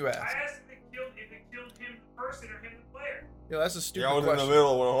question you I asked? asked if it killed him the person or him the player. Yeah, that's a stupid Yeah, I was in question. the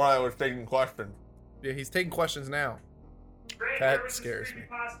middle when I was taking questions. Yeah, he's taking questions now. Grant, That where was this scares me.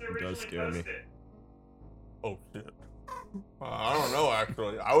 creepypasta It originally does scare me. posted? Oh shit. I don't know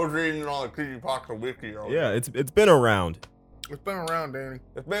actually. I was reading it on the Creepypasta wiki. Yeah, it's been around. It's been around, Danny.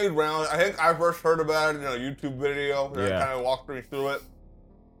 It's made round. I think I first heard about it in a YouTube video. That Yeah. kind of walked me through it.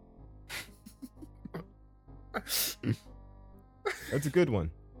 That's a good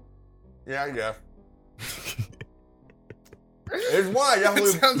one. Yeah, I guess. It's one I It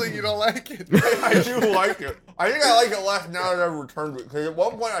definitely. sounds like you don't like it. I do like it. I think I like it less now that I've returned to it. Because at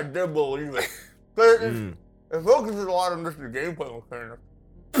one point I did believe it. But Mm. it focuses a lot on just the gameplay mechanics.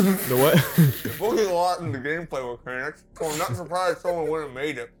 The what? It focuses a lot on the gameplay mechanics. So I'm not surprised someone wouldn't have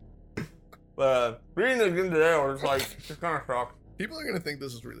made it. But reading it again today, I was like, it's kind of shocked. People are gonna think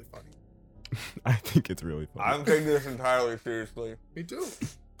this is really funny. I think it's really fun. I'm taking this entirely seriously. Me too.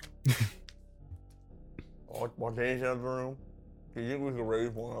 While Danny's out of the room, do you think we could raise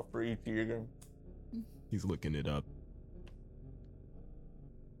one up for ET again? He's looking it up.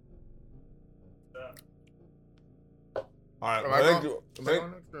 Alright, Am well, I thank going- you. am I Thank-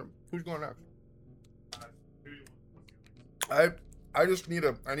 going next? Or who's going next? Who- I just need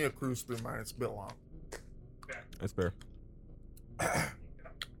a cruise spoon, mine. It's a bit long. That's fair.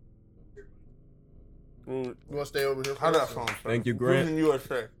 Ooh, You wanna stay over here? How for that us? song? Thank you, Cruising Grant.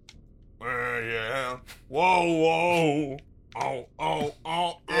 USA. Yeah. Whoa, whoa. Oh.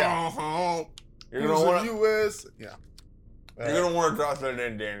 Yeah. Oh. You're Cruise gonna in want US. Yeah. you're gonna want to drop that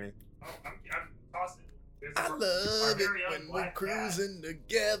in, Danny. Oh, I'm tossing. There's I Our love it very own when we're Black Cat. cruising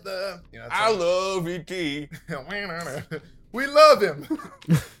together. You know, that's I how- love E.T. We love him.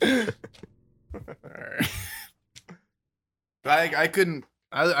 Alright. I couldn't.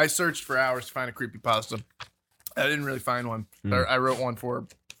 I searched for hours to find a creepypasta. I didn't really find one. I wrote one for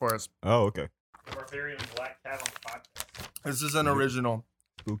us. Oh, okay. Our very own Black Cat on the podcast. This is an original.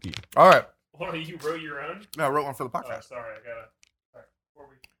 Spooky. All right. What, you wrote your own? No, I wrote one for the Oh, podcast. sorry. I gotta. Sorry. Before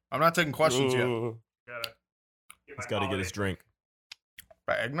we I'm not taking questions yet. Ooh. gotta. Get He's my got to get holiday- his drink.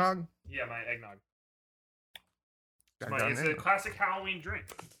 By eggnog? Yeah, my eggnog. Eggnog, It's a eggnog. classic Halloween drink.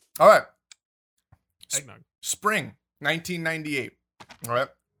 All right. Eggnog. Spring 1998. All right.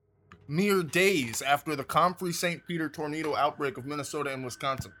 Mere days after the Comfrey St. Peter tornado outbreak of Minnesota and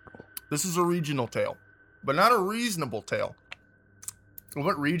Wisconsin. This is a regional tale, but not a reasonable tale.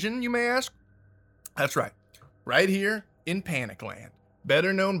 What region, you may ask? That's right. Right here in Panic Land,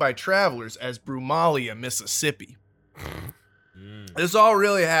 better known by travelers as Brumalia, Mississippi. This all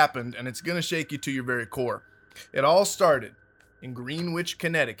really happened, and it's going to shake you to your very core. It all started in Greenwich,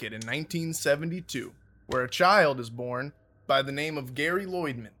 Connecticut in 1972, where a child is born by the name of Gary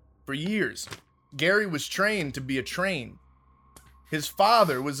Lloydman. For years, Gary was trained to be a train. His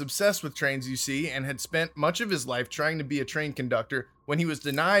father was obsessed with trains, you see, and had spent much of his life trying to be a train conductor. When he was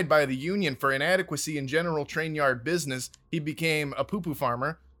denied by the union for inadequacy in general train yard business, he became a poo-poo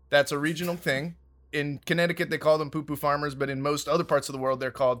farmer. That's a regional thing. In Connecticut, they call them poo-poo farmers, but in most other parts of the world,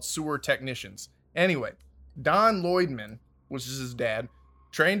 they're called sewer technicians. Anyway, Don Lloydman, which is his dad,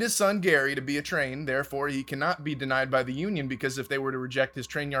 trained his son Gary to be a train. Therefore, he cannot be denied by the union because if they were to reject his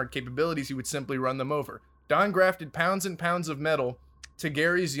train yard capabilities, he would simply run them over. Don grafted pounds and pounds of metal to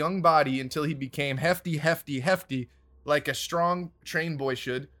Gary's young body until he became hefty, like a strong train boy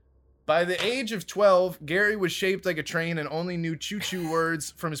should. By the age of 12, Gary was shaped like a train and only knew choo-choo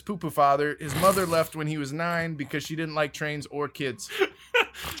words from his poo-poo father. His mother left when he was 9 because she didn't like trains or kids.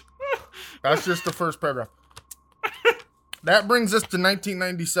 That's just the first paragraph. That brings us to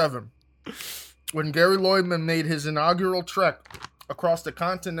 1997, when Gary Lloydman made his inaugural trek across the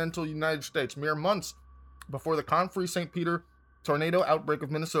continental United States, mere months before the Comfrey St. Peter tornado outbreak of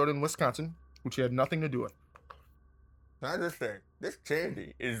Minnesota and Wisconsin, which he had nothing to do with. Can I just say, this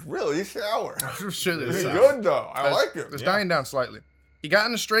candy is really sour. Shit, It's it's good though. I like it. It's dying down slightly. He got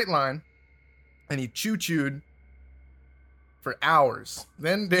in a straight line, and he choo-chooed for hours,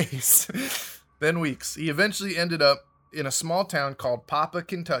 then days, then weeks. He eventually ended up in a small town called Papa,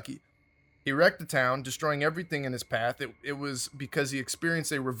 Kentucky. He wrecked the town, destroying everything in his path. It was because he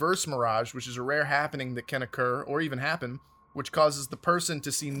experienced a reverse mirage, which is a rare happening that can occur, or even happen, which causes the person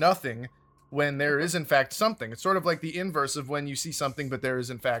to see nothing when there is in fact something. It's sort of like the inverse of when you see something but there is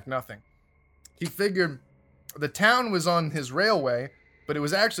in fact nothing. He figured the town was on his railway, but it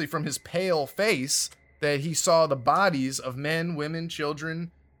was actually from his pale face that he saw the bodies of men, women,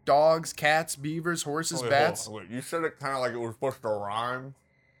 children, dogs, cats, beavers, horses, Wait, bats. hold on, wait. You said it kind of like it was supposed to rhyme.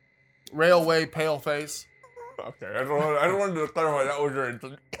 Railway, pale face. Okay, I just wanted to clarify that was your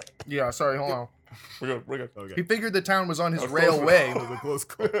intent. Yeah, sorry, hold on. We're good. Okay. He figured the town was on his That was close railway. That was a close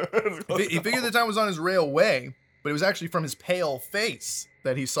call. He figured the town was on his railway, but it was actually from his pale face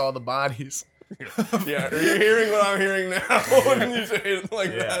that he saw the bodies Yeah, are you hearing what I'm hearing now when you say it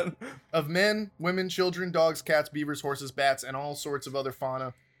like Yeah. that? of men, women, children, dogs, cats, beavers, horses, bats, and all sorts of other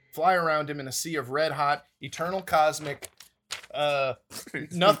fauna fly around him in a sea of red hot, eternal cosmic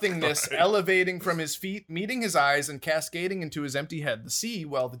nothingness elevating from his feet, meeting his eyes, and cascading into his empty head. The sea,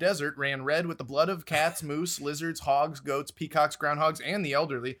 well, the desert, ran red with the blood of cats, moose, lizards, hogs, goats, peacocks, groundhogs, and the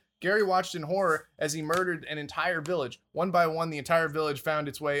elderly. Gary watched in horror as he murdered an entire village. One by one, the entire village found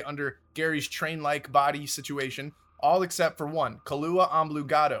its way under Gary's train-like body situation, all except for one, Kalua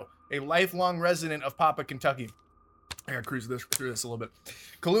Omblugato, a lifelong resident of Papa, Kentucky. I gotta cruise through this a little bit.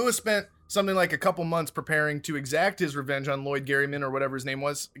 Kalua spent something like a couple months preparing to exact his revenge on Lloyd Garyman, or whatever his name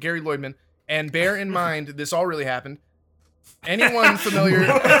was, Gary Lloydman. And bear in mind, this all really happened. Anyone familiar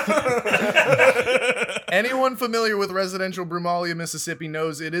with residential Brumalia, Mississippi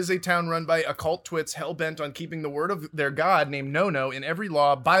knows it is a town run by occult twits hell-bent on keeping the word of their god named No-No in every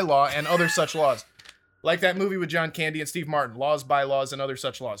law, bylaw, and other such laws. Like that movie with John Candy and Steve Martin, Laws, Bylaws, and Other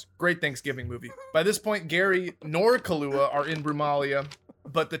Such Laws. Great Thanksgiving movie. By this point, Gary nor Kalua are in Brumalia,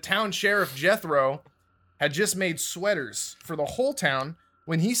 but the town sheriff, Jethro, had just made sweaters for the whole town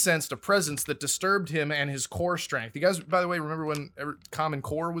when he sensed a presence that disturbed him and his core strength. You guys, by the way, remember when Common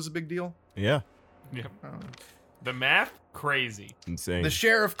Core was a big deal? Yeah. Yeah. The math, crazy. Insane. The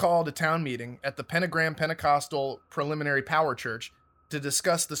sheriff called a town meeting at the Pentagram Pentecostal Preliminary Power Church. to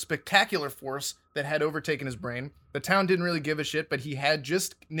discuss the spectacular force that had overtaken his brain. The town didn't really give a shit, but he had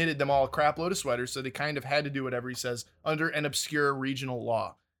just knitted them all a crap load of sweaters, so they kind of had to do whatever he says under an obscure regional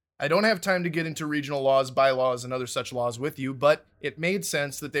law. I don't have time to get into regional laws, bylaws, and other such laws with you, but it made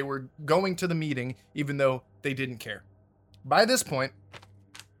sense that they were going to the meeting even though they didn't care. By this point,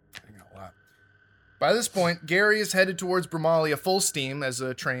 Gary is headed towards Bromaliya full steam as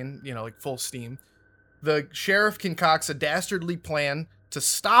a train, like full steam. The sheriff concocts a dastardly plan to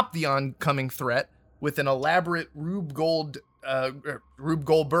stop the oncoming threat with an elaborate Rube Goldberg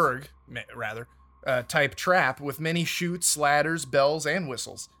type trap with many chutes, ladders, bells, and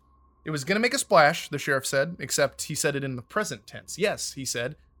whistles. It was going to make a splash, the sheriff said, except he said it in the present tense. Yes, he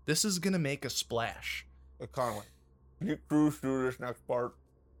said, this is going to make a splash. Conway, can you cruise through this next part?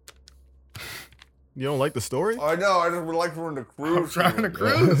 You don't like the story? I know, I just would like for him to cruise. I'm trying to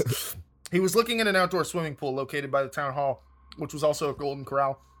cruise. He was looking at an outdoor swimming pool located by the town hall, which was also a Golden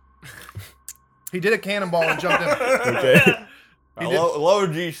Corral. He did a cannonball and jumped in. Okay. I love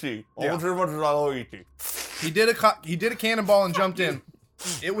GC. Almost as much as I love ET. He did a cannonball and jumped in.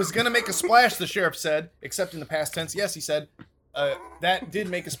 It was going to make a splash, the sheriff said, except in the past tense. Yes, he said, that did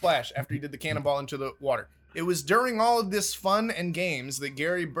make a splash after he did the cannonball into the water. It was during all of this fun and games that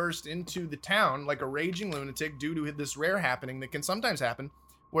Gary burst into the town like a raging lunatic due to this rare happening that can sometimes happen,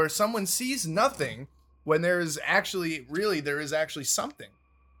 where someone sees nothing when there is actually something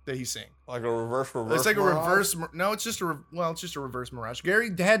that he's seeing. Like a reverse. It's like mirage? a reverse. No, it's just a reverse mirage.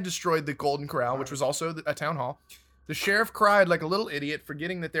 Gary had destroyed the Golden Corral, which was also a town hall. The sheriff cried like a little idiot,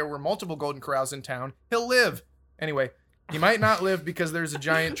 forgetting that there were multiple Golden Corrals in town. He'll live. Anyway, he might not live because there's a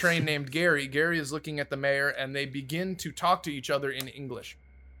giant train named Gary. Gary is looking at the mayor, and they begin to talk to each other in English.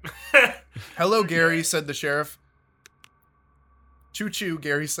 Hello, Gary, said the sheriff. Choo-choo,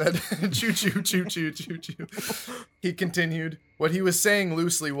 Gary said. Choo-choo, choo-choo, choo-choo. He continued. What he was saying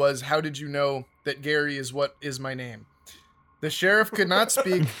loosely was, how did you know that Gary is what is my name? The sheriff could not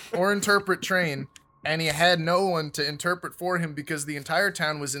speak or interpret train, and he had no one to interpret for him because the entire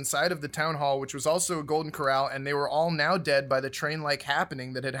town was inside of the town hall, which was also a Golden Corral, and they were all now dead by the train-like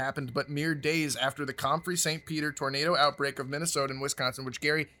happening that had happened but mere days after the Comfrey-St. Peter tornado outbreak of Minnesota and Wisconsin, which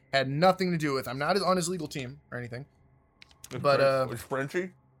Gary had nothing to do with. I'm not on his legal team or anything. It's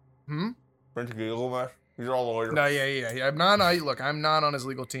Frenchie? Frenchie Gilgamesh? These are all the lawyers. No, yeah. I'm not on his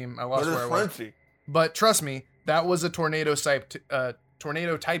legal team. I lost But where I it's was. Frenchie. But trust me, that was a tornado type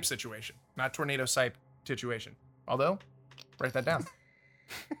situation, not tornado type situation. Although, write that down.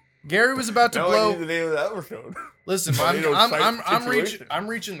 Gary was about to Now I blow. need the name of the episode. Listen, Tornado type situation. I'm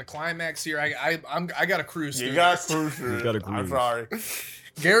reaching the climax here. I got to cruise. You through got this. to cruise through You gotta it. I'm cruise. sorry.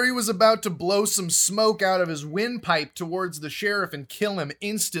 Gary was about to blow some smoke out of his windpipe towards the sheriff and kill him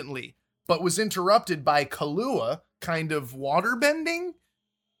instantly, but was interrupted by Kahlua, kind of waterbending.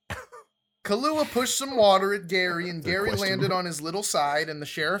 Kahlua pushed some water at Gary, and Gary landed on his little side, and the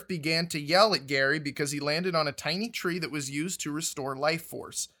sheriff began to yell at Gary because he landed on a tiny tree that was used to restore life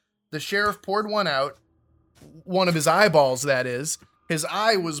force. The sheriff poured one out, one of his eyeballs, that is. His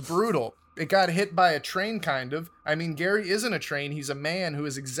eye was brutal. It got hit by a train, kind of. I mean, Gary isn't a train. He's a man who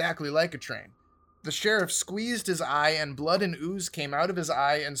is exactly like a train. The sheriff squeezed his eye, and blood and ooze came out of his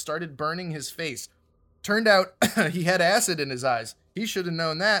eye and started burning his face. Turned out he had acid in his eyes. He should have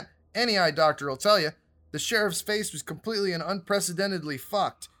known that. Any eye doctor will tell you. The sheriff's face was completely and unprecedentedly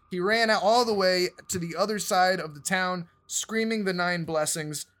fucked. He ran out all the way to the other side of the town, screaming the 9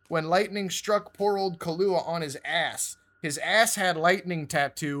 blessings, when lightning struck poor old Kahlua on his ass. His ass had lightning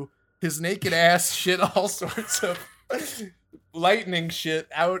tattoo. His naked ass shit all sorts of lightning shit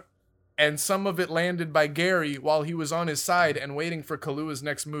out, and some of it landed by Gary while he was on his side and waiting for Kahlua's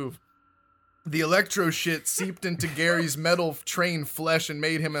next move. The electro shit seeped into Gary's metal train flesh and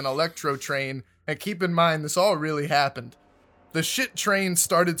made him an electro train, and keep in mind, this all really happened. The shit train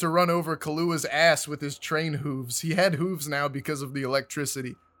started to run over Kahlua's ass with his train hooves. He had hooves now because of the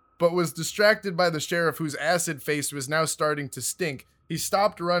electricity, but was distracted by the sheriff whose acid face was now starting to stink. He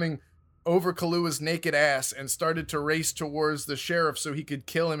stopped running over Kahlua's naked ass and started to race towards the sheriff so he could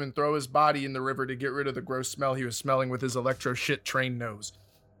kill him and throw his body in the river to get rid of the gross smell he was smelling with his electro shit train nose.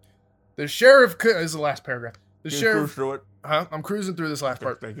 The sheriff could... This is the last paragraph. The You sheriff... cruise through it. Huh? I'm cruising through this last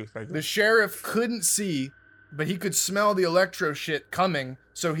part. Thank you. The sheriff couldn't see, but he could smell the electro shit coming,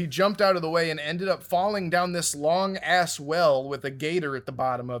 so he jumped out of the way and ended up falling down this long-ass well with a gator at the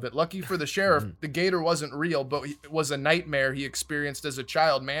bottom of it. Lucky for the sheriff, the gator wasn't real, but it was a nightmare he experienced as a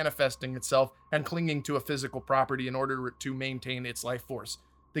child manifesting itself and clinging to a physical property in order to maintain its life force.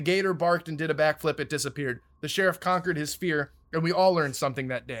 The gator barked and did a backflip. It disappeared. The sheriff conquered his fear, and we all learned something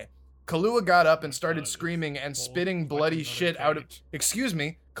that day. Kahlua got up and started just screaming and full spitting fucking bloody another shit out of. page. Excuse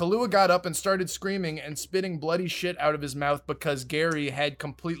me. Kahlua got up and started screaming and spitting bloody shit out of his mouth because Gary had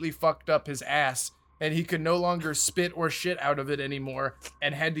completely fucked up his ass and he could no longer spit or shit out of it anymore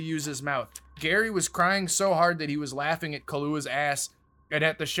and had to use his mouth. Gary was crying so hard that he was laughing at Kahlua's ass and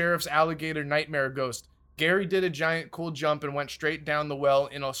at the sheriff's alligator nightmare ghost. Gary did a giant cool jump and went straight down the well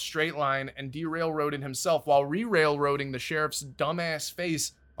in a straight line and derailroaded himself while re-railroading the sheriff's dumbass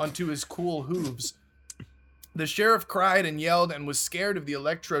face onto his cool hooves. The sheriff cried and yelled and was scared of the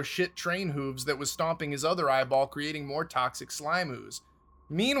electro shit train hooves that was stomping his other eyeball, creating more toxic slime ooze.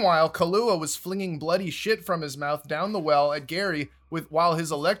 Meanwhile, Kahlua was flinging bloody shit from his mouth down the well at Gary while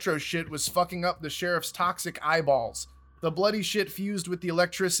his electro shit was fucking up the sheriff's toxic eyeballs. The bloody shit fused with the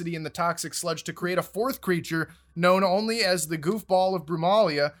electricity in the toxic sludge to create a fourth creature known only as the goofball of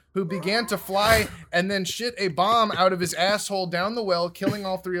Brumalia, who began to fly and then shit a bomb out of his asshole down the well, killing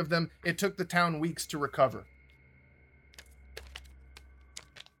all three of them. It took the town weeks to recover.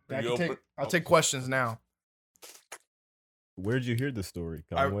 I'll take questions now. Where'd you hear the story,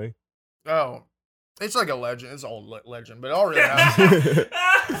 Conway? Oh, it's like a legend. It's an old legend, but it all really happened.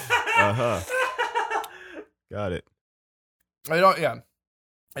 Uh-huh. Got it. Yeah,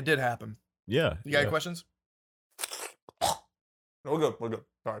 it did happen. Yeah. You got yeah. any questions? We're good. We're good.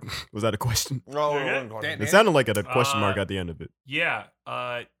 Sorry. Was that a question? No, You're we're good? good. Dan- It sounded like a question mark at the end of it. Yeah.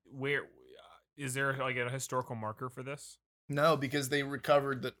 Where is there like a historical marker for this? No, because they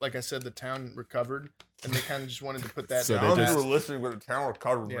recovered that. Like I said, the town recovered, and they kind of just wanted to put that So I they down. don't know if just- you were listening, but the town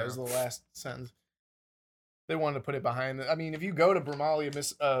recovered. Yeah, it man. was the last sentence. They wanted to put it behind. I mean, if you go to Brumalia,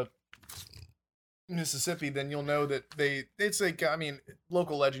 Mississippi, then you'll know that it's like, I mean,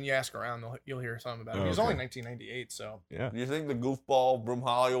 local legend. You ask around, you'll hear something about it. Oh, It was only okay. 1998, so Yeah. Do you think the goofball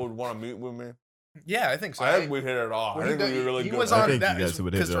Broomhalia would want to meet with me? yeah, I think so. I think we hit it off. Well, I think we'd be really he good. was I on think that you guys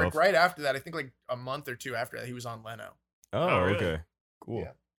would hit because it like off. right after that, I think like a month or two after that, he was on Leno. Oh, Oh, really? okay. Cool.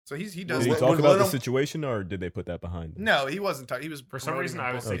 Yeah. So he Did does. he Was talk about the Leno- situation, or did they put that behind him? No, he wasn't. He was For some promoting reason, a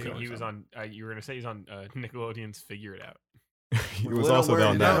I was book thinking or he was something. on. You were gonna say he's on Nickelodeon's Figure It Out. He was Leno also wearing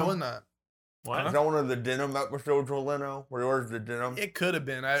down that. there. No, it wasn't that. What? Is that one of the denim episodes with Leno? Where he wears the denim? It could have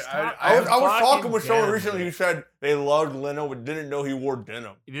been. I I was talking fucking with someone denim. recently who said they loved Leno but didn't know he wore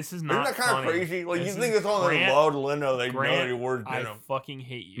denim. This is Isn't not that kind of funny. crazy? Like, This you think is it's all they Grant- loved Leno, they know Grant, he wore I denim. fucking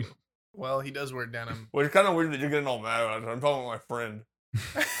hate you. Well, he does wear denim. Well, it's kind of weird that you're getting all mad about it. I'm talking with my friend.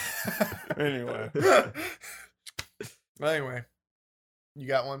 Anyway. Well, anyway, you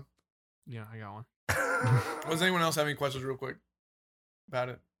got one. Yeah, I got one. Does anyone else have any questions, real quick, about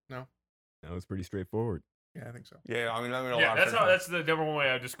it? That was pretty straightforward. Yeah, I think so. Yeah, I mean, let me know. Yeah, that's the number one way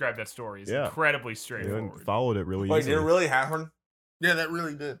I would describe that story. It's Yeah. incredibly You straightforward. followed it really Wait, easily. did it really happen? Yeah, that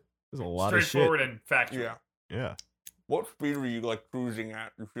really did. There's a lot of shit. Straightforward and factual. Yeah. Yeah. What speed were you like cruising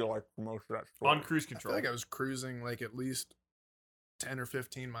at? You feel like for most of that story? On cruise I feel control. like I was cruising like at least 10 or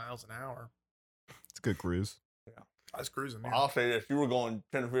 15 miles an hour. It's a good cruise. I was cruising. I'll say this: you were going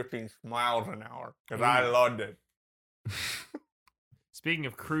 10 to 15 miles an hour because I loved it. Speaking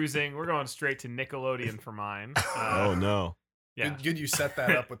of cruising, we're going straight to Nickelodeon for mine. Oh no. Yeah. Good you set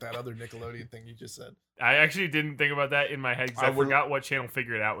that up with that other Nickelodeon thing you just said. I actually didn't think about that in my head because I I would- forgot what channel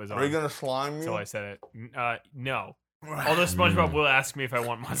Figure It Out was on Are you gonna slime me? until I said it. No. Although SpongeBob will ask me if I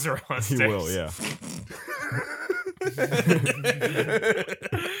want mozzarella sticks. He will, yeah.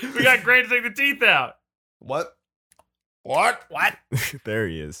 We got Grant to take the teeth out. What? What? What? There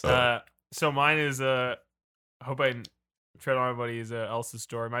he is. So mine is I hope I didn't tread on everybody's else's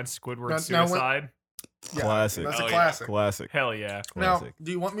story. Mine's Squidward Now, when- suicide. Yeah, Classic. That's a Oh, yeah. classic. Classic. Hell yeah. Now, Classic.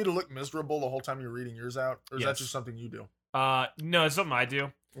 do you want me to look miserable the whole time you're reading yours out, or is that Yes. just something you do? No, it's something I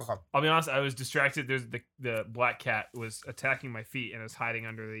do. Okay. I'll be honest, I was distracted. There's the black cat was attacking my feet and was hiding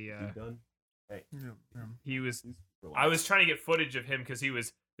under the done? he was I was trying to get footage of him because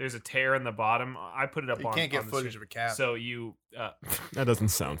there's a tear in the bottom. I put it up You on can't get on the footage stream. of a cat. So you That doesn't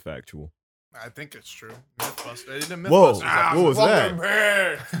sound factual. I think it's true. Mythbusters. It didn't Whoa. Mythbusters. Ah, What was fucking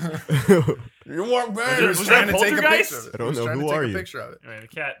that? bad. You weren't bad. He was Was trying that to take a Poltergeist? picture of it. I don't He was know. trying Who to take are a you? picture of it. Anyway,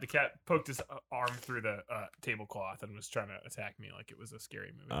 the cat poked his arm through the tablecloth and was trying to attack me like it was a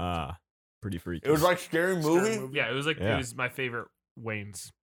scary movie. Pretty freaky. It was like scary movie. yeah, it was like Yeah. it was my favorite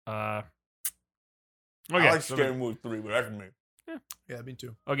Wayne's. I Okay, like so scary movie 3, but that's me. Yeah, me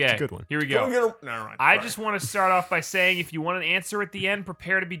too. okay, It's a good one. here we Can go. we get a, never mind. I Sorry. just want to start off by saying if you want an answer at the end,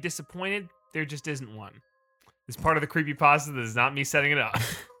 prepare to be disappointed. There just isn't one. It's part of the creepypasta that is not me setting it up.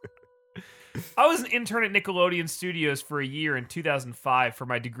 I was an intern at Nickelodeon Studios for a year in 2005 for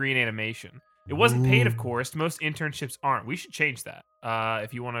my degree in animation. It wasn't paid, of course. Most internships aren't. We should change that.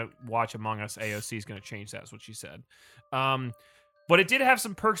 If you want to watch Among Us, AOC is going to change that, is what she said. But But it did have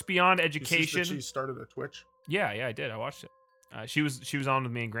some perks beyond Your sister, education. she started a Twitch. Yeah, I did. I watched it. She was on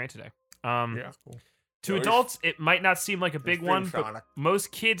with me and Grant today. Yeah. Cool. To Yeah, we adults, it might not seem like a big big one, but Sonic.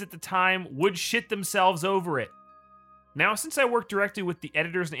 most kids at the time would shit themselves over it. Now, since I work directly with the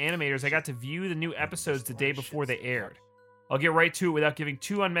editors and animators, I got to view the new episodes the day before they aired. I'll get right to it without giving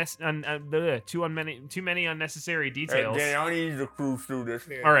too many unnecessary Hey, details. Danny, I need you to cruise through this.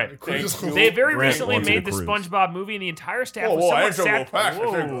 All right. Thank you. They very Grant recently wants you made to the cruise. SpongeBob movie, and the entire staff Whoa, was whoa, I somewhat didn't say go sapped. fast.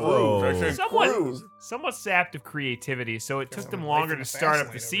 I said Whoa. cruise. I said Somewhat, cruise. somewhat sapped of creativity, so it took Yeah, them life longer in to a start fast up lane the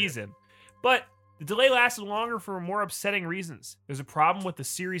over here. season. But the delay lasted longer for more upsetting reasons. There's a problem with the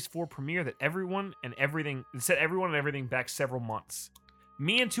Series 4 premiere that set everyone and everything back several months.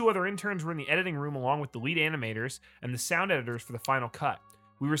 Me and 2 other interns were in the editing room along with the lead animators and the sound editors for the final cut.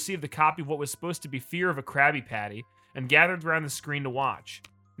 We received a copy of what was supposed to be Fear of a Krabby Patty and gathered around the screen to watch.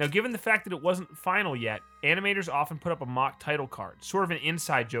 Now, given the fact that it wasn't final yet, animators often put up a mock title card, sort of an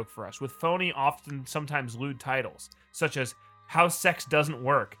inside joke for us, with phony, often sometimes lewd titles, such as How Sex Doesn't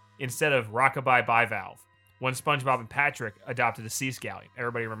Work instead of Rockabye Bivalve, when SpongeBob and Patrick adopted a sea scallion.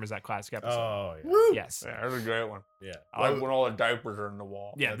 Everybody remembers that classic episode. Oh, yeah. Woo! Yes. Yeah, that's a great one. Yeah. I like when all the diapers are in the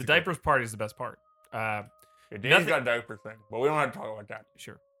wall. Yeah, That's the a good- diapers part is the best part. Yeah, Danny's Nothing- got a diaper thing, but we don't have to talk about that.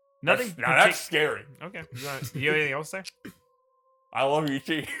 Sure. Nothing. Now that's scary. Okay. You have anything else to say? I love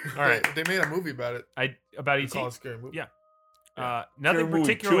E.T. All right. They made a movie about it. About They ET. call it a scary movie. Yeah. Scary Nothing movie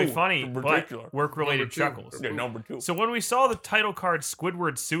particularly 2 funny, in but particular. work-related Number 2. chuckles. Yeah, number 2. So when we saw the title card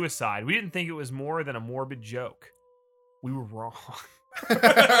Squidward Suicide, we didn't think it was more than a morbid joke. We were wrong.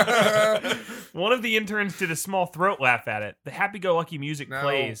 One of the interns did a small throat laugh at it. The happy-go-lucky music Now,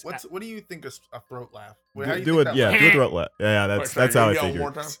 plays. what do you think is a throat laugh? How Do, you do think it, that yeah, laugh- do a throat laugh. Yeah, that's how I figured. figured. One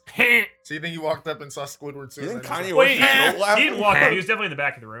more time? So you think you walked up and saw Squidward You think suicide? Kanye Wait, West throat laugh? he didn't walk up. He was definitely in the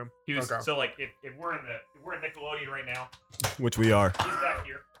back of the room. He was Okay. so like if we're in Nickelodeon right now, Which we are. he's back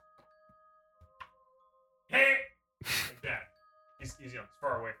here. Like that. He's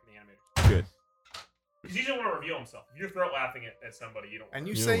far away from the animator. Good. Because he doesn't want to reveal himself. If you're throat laughing at somebody, you don't. And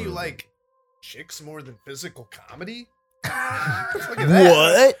you You say don't you wanna- like chicks more than physical comedy? Look at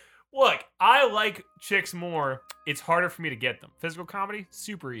that. Look, I like chicks more. It's harder for me to get them. Physical comedy,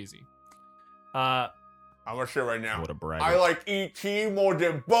 super easy. I'm gonna say right now. What a brag. I like E.T. more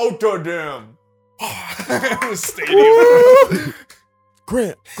than both of them. The stadium.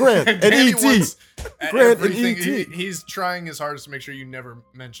 Grant, and Danny E.T. wants Grant and everything. E.T.. He's trying his hardest to make sure you never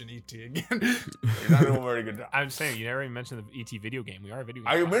mention E.T. again. You're not doing a very good job. I'm saying you never even mentioned the ET video game. We are a video game.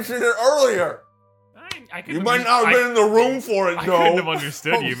 I podcast. mentioned it earlier. I couldn't You have might just- not have I- been in the room for it, I couldn't have though.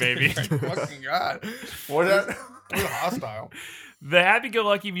 understood you, Oh, maybe. my fucking God. Was that? We're hostile. The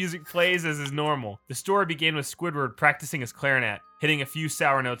happy-go-lucky music plays as is normal. The story began with Squidward practicing his clarinet, hitting a few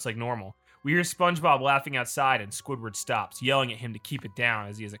sour notes like normal. We hear SpongeBob laughing outside, and Squidward stops, yelling at him to keep it down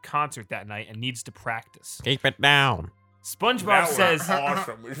as he has a concert that night and needs to practice. Keep it down. SpongeBob That was says,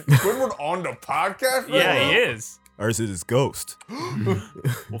 awesome. Is Squidward on the podcast? right "Yeah, now? he is. Or is it his ghost?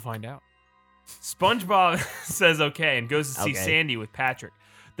 We'll find out." SpongeBob says okay and goes to see Okay. Sandy with Patrick.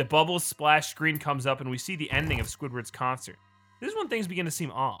 The bubbles splash screen comes up and we see the ending of Squidward's concert. This is when things begin to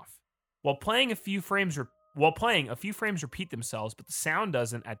seem off. While playing, a few frames repeat themselves, but the sound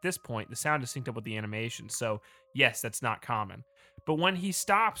doesn't. At this point, the sound is synced up with the animation, so yes, that's not common. But when he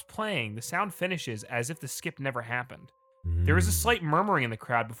stops playing, the sound finishes as if the skip never happened. There is a slight murmuring in the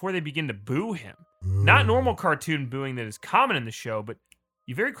crowd before they begin to boo him. Not normal cartoon booing that is common in the show, but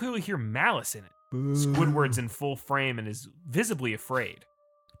you very clearly hear malice in it. Squidward's in full frame and is visibly afraid.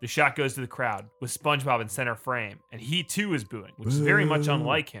 The shot goes to the crowd, with SpongeBob in center frame, and he too is booing, which is very much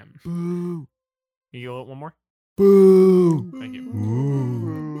unlike him. Boo. You go one more? Boo. Thank you.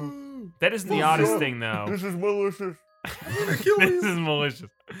 Boo. That isn't the oddest thing, though. This is malicious. This is malicious.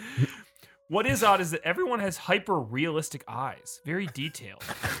 What is odd is that everyone has hyper-realistic eyes, very detailed.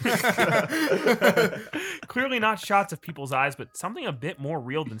 Clearly not shots of people's eyes, but something a bit more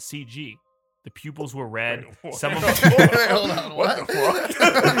real than CG. The pupils were red. Some of them... Hold on, what?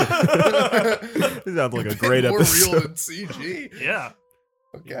 This sounds like a great More episode. real than CG. Yeah,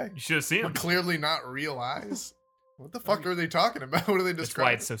 Okay. you should have seen But them. clearly not real eyes. What the fuck are they talking about? What are they That's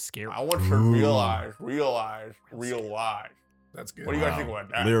why describing? it's so scary. I want to realize. That's good. What do you guys Wow. think about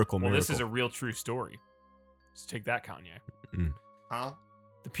that? Lyrical Well, miracle. this is a real true story. So take that, Kanye. Huh?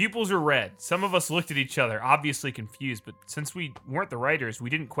 The pupils were red. Some of us looked at each other, obviously confused, but since we weren't the writers, we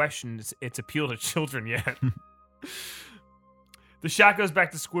didn't question its appeal to children yet. The shot goes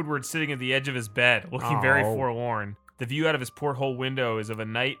back to Squidward sitting at the edge of his bed, looking very Aw. forlorn. The view out of his porthole window is of a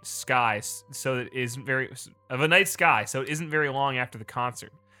night sky, so it isn't very long after the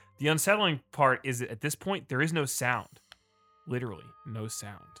concert. The unsettling part is that at this point there is no sound. Literally no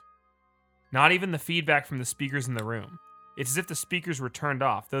sound. Not even the feedback from the speakers in the room. It's as if the speakers were turned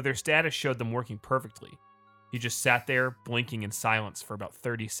off, though their status showed them working perfectly. He just sat there, blinking in silence for about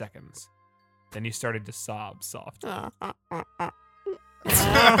 30 seconds. Then he started to sob softly.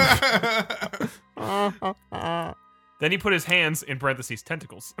 Then he put his hands, in parentheses,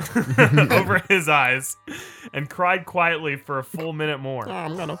 tentacles, over his eyes and cried quietly for a full minute more.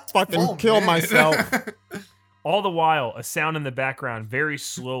 I'm gonna fucking kill myself. All the while, a sound in the background very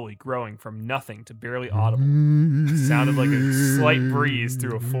slowly growing from nothing to barely audible. Sounded like a slight breeze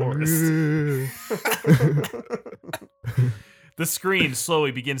through a forest. The screen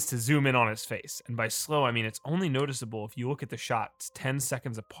slowly begins to zoom in on his face. And by slow, I mean it's only noticeable if you look at the shots 10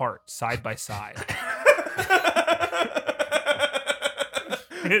 seconds apart, side by side.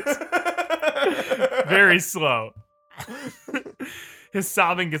 It's very slow. His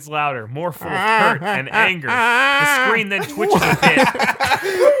sobbing gets louder, more full of hurt and anger. The screen then twitches a bit,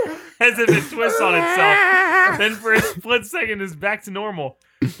 as if it twists on itself. Then for a split second is back to normal.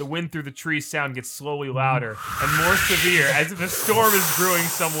 The wind through the trees sound gets slowly louder and more severe, as if a storm is brewing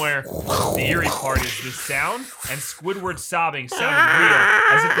somewhere. The eerie part is the sound, and Squidward's sobbing sounded real,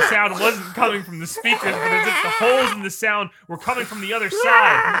 as if the sound wasn't coming from the speakers, but as if the holes in the sound were coming from the other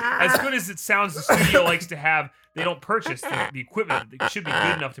side. As good as it sounds, the studio likes to have, they don't purchase the equipment that should be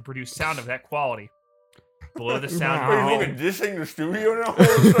good enough to produce sound of that quality. Below the sound, Are you even dissing the studio now? All of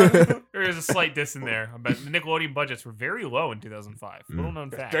a sudden? there is a slight diss in there, but the Nickelodeon budgets were very low in 2005. Little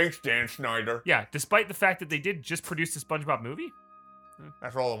known fact. Thanks, Dan Snyder. Yeah, despite the fact that they did just produce the SpongeBob movie.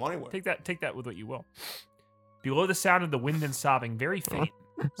 That's where all the money went. Take that with what you will. Below the sound of the wind and sobbing, very faint,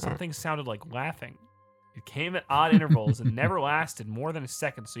 something sounded like laughing. It came at odd intervals and never lasted more than a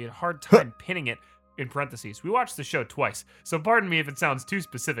second, so you had a hard time pinning it. In parentheses, we watched the show twice, so pardon me if it sounds too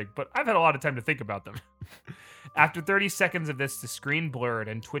specific, but I've had a lot of time to think about them. After 30 seconds of this, the screen blurred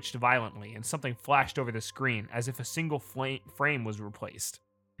and twitched violently, and something flashed over the screen as if a single frame was replaced.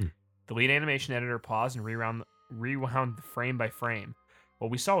 The lead animation editor paused and rewound the frame by frame.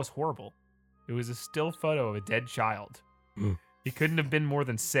 What we saw was horrible. It was a still photo of a dead child. He couldn't have been more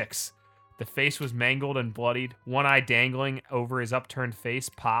than 6. The face was mangled and bloodied, one eye dangling over his upturned face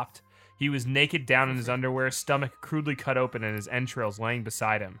popped. He was naked down in his underwear, stomach crudely cut open, and his entrails laying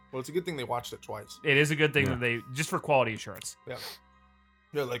beside him. Well, it's a good thing they watched it twice. It is a good thing that they, just for quality assurance. Yeah.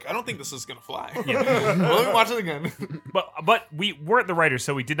 They're like, I don't think this is gonna fly. Yeah. Well, let me watch it again. But we weren't the writers,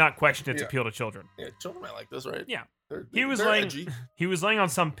 so we did not question its appeal to children. Yeah, children might like this, right? Yeah. They're He was edgy. laying on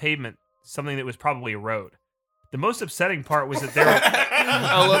some pavement, something that was probably a road. The most upsetting part was that there were...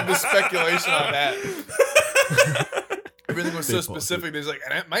 I love the speculation on that. Everything was so specific. There's like,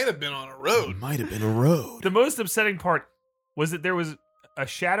 and it might have been on a road. Might have been a road. The most upsetting part was that there was a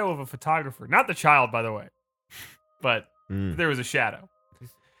shadow of a photographer. Not the child, by the way. But there was a shadow.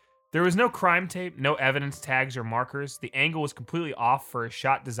 There was no crime tape, no evidence tags or markers. The angle was completely off for a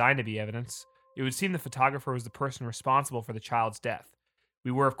shot designed to be evidence. It would seem the photographer was the person responsible for the child's death.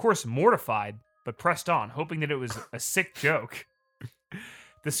 We were, of course, mortified, but pressed on, hoping that it was a sick joke.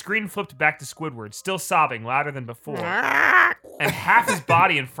 The screen flipped back to Squidward, still sobbing louder than before, and half his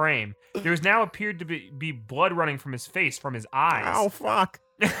body in frame. There was now appeared to be blood running from his face, from his eyes. Oh, fuck.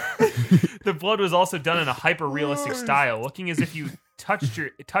 The blood was also done in a hyper-realistic style, looking as if you touched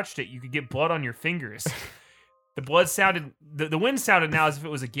it, you could get blood on your fingers. The blood sounded, the wind sounded now as if it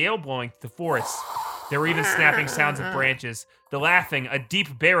was a gale blowing through the forest. There were even snapping sounds of branches. The laughing, a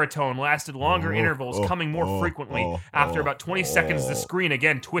deep baritone, lasted longer intervals, coming more frequently. After about 20 seconds, the screen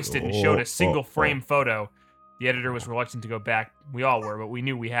again twisted and showed a single frame photo. The editor was reluctant to go back. We all were, but we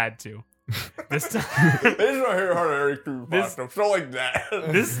knew we had to. This time, This is not here hard Eric through stuff like that.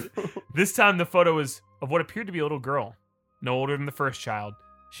 this time the photo was of what appeared to be a little girl, no older than the first child.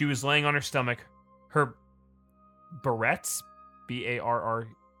 She was laying on her stomach, her barrettes, Barretts,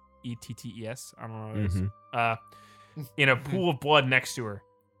 I don't know what it is, in a pool of blood next to her.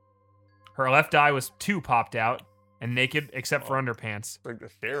 Her left eye was popped out and naked except for underpants. Like the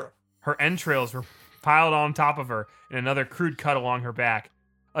sheriff. Her entrails were piled on top of her and another crude cut along her back.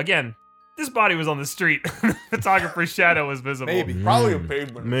 Again, this body was on the street. The photographer's shadow was visible. Maybe. Probably a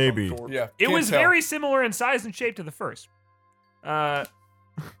pavement. Maybe. Of some sort. Yeah. It can't was tell. very similar in size and shape to the first. I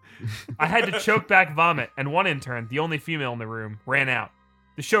had to choke back vomit, and one intern, the only female in the room, ran out.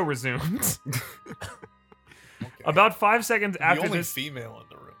 The show resumed. Okay. About 5 seconds after the only this, female in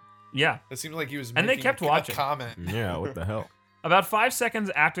the room. yeah. It seemed like he was And they making kept a watching. comment. Yeah, what the hell? About 5 seconds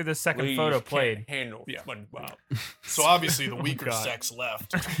after the second Ladies photo can't played, handle Yeah. SpongeBob. So obviously the weaker God. sex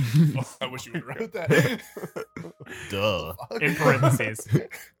left. Oh, I wish you would have wrote that. Duh. in parentheses,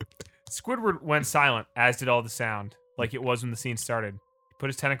 Squidward went silent, as did all the sound. like it was when the scene started. He put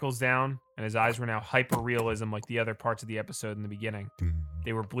his tentacles down, and his eyes were now hyper-realism like the other parts of the episode in the beginning.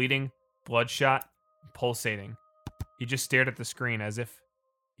 They were bleeding, bloodshot, and pulsating. He just stared at the screen as if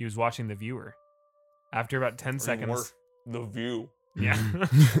he was watching the viewer. After about 10 seconds... The View. Yeah.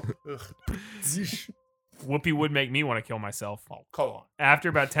 Ugh. Whoopi would make me want to kill myself. Oh, come on. After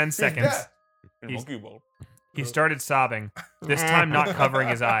about 10 seconds, dead. In He's- monkey mode. he started sobbing, this time not covering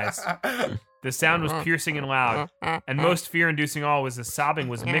his eyes. The sound was piercing and loud, and most fear-inducing all was the sobbing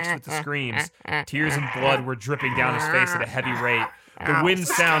was mixed with the screams. Tears and blood were dripping down his face at a heavy rate. The wind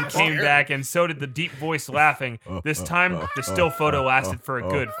sound came back, and so did the deep voice laughing. This time, the still photo lasted for a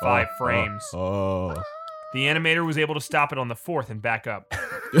good 5 frames. Oh. The animator was able to stop it on the 4th and back up.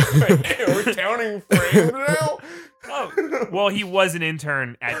 Hey, are we counting frames now? Oh, well, he was an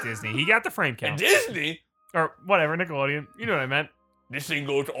intern at Disney. He got the frame At count. Disney? Or whatever, Nickelodeon. You know what I meant. This thing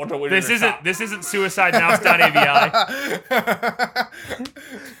goes all the way This to the top. isn't suicidemouse.avi.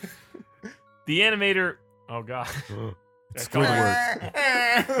 The animator... Oh, God. Squidward.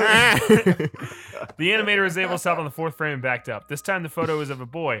 The animator was able to stop on the 4th frame and backed up. This time the photo was of a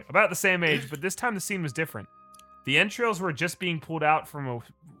boy, about the same age, but this time the scene was different. The entrails were just being pulled out from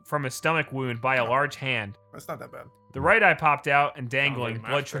a stomach wound by a large hand. That's not that bad. The right eye popped out and like dangling, a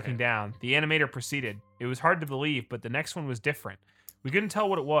blood master trickling hand. down. The animator proceeded. It was hard to believe, but the next one was different. We couldn't tell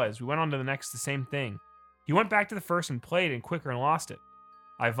what it was. We went on to the same thing. He went back to the first and played and quicker and lost it.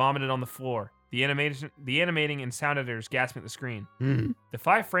 I vomited on the floor. The animating and sound editors gasping at the screen. The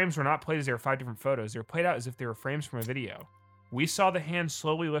 5 frames were not played as they were 5 different photos. They were played out as if they were frames from a video. We saw the hand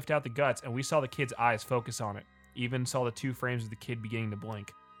slowly lift out the guts, and we saw the kid's eyes focus on it. Even saw the 2 frames of the kid beginning to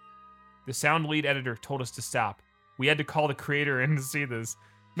blink. The sound lead editor told us to stop. We had to call the creator in to see this.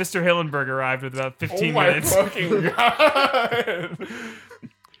 Mr. Hillenberg arrived with about 15 Oh my minutes. fucking god!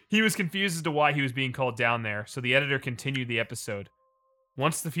 He was confused as to why he was being called down there, so the editor continued the episode.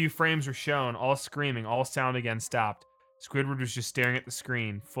 Once the few frames were shown, all screaming, all sound again stopped. Squidward was just staring at the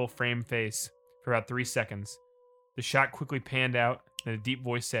screen, full frame face, for about 3 seconds. The shot quickly panned out, and a deep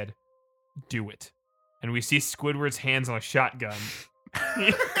voice said, "Do it." And we see Squidward's hands on a shotgun.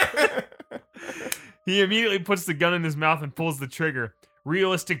 He immediately puts the gun in his mouth and pulls the trigger.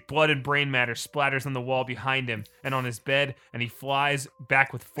 Realistic blood and brain matter splatters on the wall behind him and on his bed, and he flies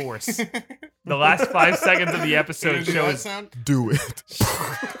back with force. The last 5 seconds of the episode shows... Do it.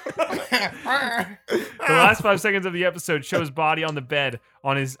 The last 5 seconds of the episode shows body on the bed,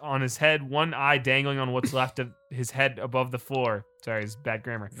 on his head, one eye dangling on what's left of his head above the floor. Sorry, it's bad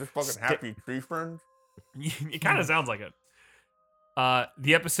grammar. Is this fucking Happy Tree Friends? It kind of sounds like it.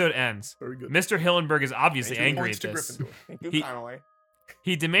 The episode ends. Very good. Mr. Hillenberg is obviously Thank you. angry Points at to this. Gryffindor. Thank you, He- Conway.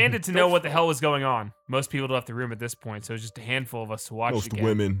 He demanded to know what the hell was going on. Most people left the room at this point, so it was just a handful of us to watch it Most again.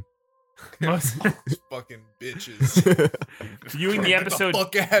 women. Most Fucking bitches. viewing the Get episode, the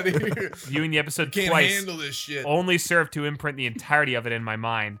fuck out of here. viewing the episode Can't twice handle this shit. only served to imprint the entirety of it in my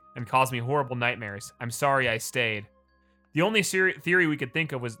mind and caused me horrible nightmares. I'm sorry I stayed. The only theory we could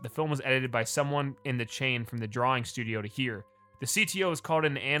think of was the film was edited by someone in the chain from the drawing studio to here. The CTO was called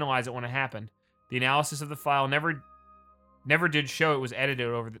in to analyze it when it happened. The analysis of the file never did show it was edited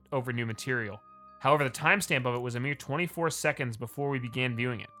over new material. However, the timestamp of it was a mere 24 seconds before we began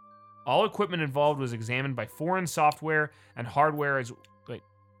viewing it. All equipment involved was examined by foreign software and hardware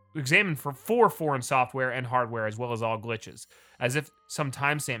examined for foreign software and hardware as well as all glitches, as if some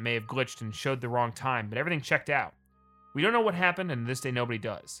timestamp may have glitched and showed the wrong time, but everything checked out. We don't know what happened, and to this day nobody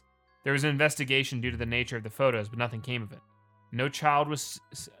does. There was an investigation due to the nature of the photos, but nothing came of it. No child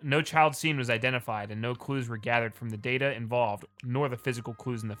scene was identified, and no clues were gathered from the data involved, nor the physical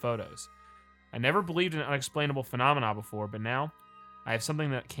clues in the photos. I never believed in unexplainable phenomena before, but now I have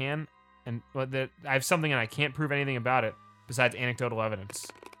something that I can't prove anything about it besides anecdotal evidence.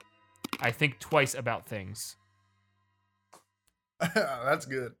 I think twice about things. That's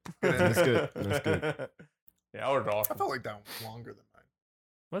good. That's good. That's good. Yeah, that was I awesome. felt like that was longer than mine.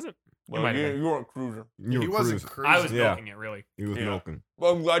 Was it? Well, might have been. you weren't cruising. You He were wasn't cruising. cruising. I was Yeah. milking it, really. He was Yeah. milking.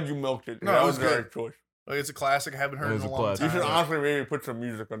 Well, I'm glad you milked it. No, that it was was the good. right choice. Like, it's a classic I haven't heard It in was a a long classic. You time. should honestly maybe put some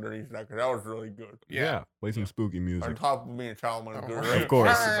music underneath that because that was really good. Yeah. Play some spooky On music. top of being Solomon Oh, good, of right? Of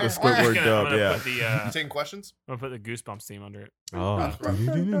course. The I'm Squidward gonna dub, yeah. put the You taking questions? I'm gonna put the Goosebumps theme under it. Oh.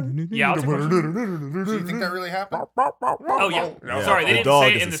 Yeah, I'll take questions. Do you think that really happened? Oh yeah. Yeah. Sorry, they The didn't dog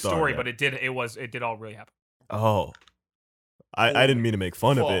say it is in the the star, story, yeah. but it did all really happen. Oh. I didn't mean to make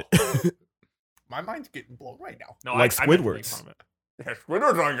fun of it. My mind's getting blown right now. No, Like I meant to make Squidward's. fun of it. Yeah,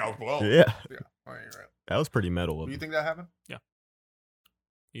 Squidward's on your blow. Yeah. Yeah. All right, you're right. That was pretty metal of Do you him. think that happened?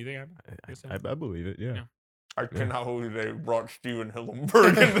 You think it happened? Yes, it I believe it, yeah. Yeah. I cannot believe they brought Steven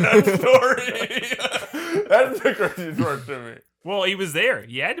Hillenburg into that story. That's the craziest part to me. Well, he was there.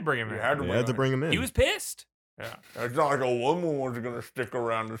 You had to bring him You in. had to, You had to bring him in. He was pissed. Yeah, it's not like a woman was gonna stick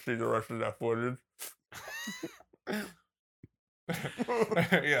around to see the rest of that footage.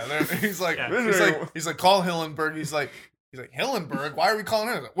 Yeah, he's like, Yeah. he's like, call Hillenburg. He's like, Hillenburg. Why are we calling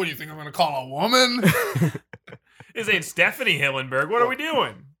him? What do you think I'm gonna call a woman? His name's Stephanie Hillenburg. What are we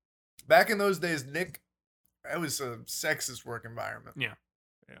doing? Back in those days, Nick, that was a sexist work environment.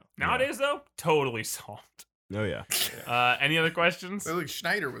 Nowadays, though, totally solved. Oh yeah. Any other questions? Like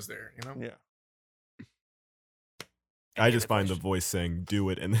Schneider was there, you know. Yeah. I just find the voice saying "do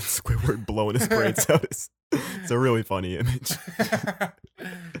it" and then Squidward blowing his brains out. It's a really funny image.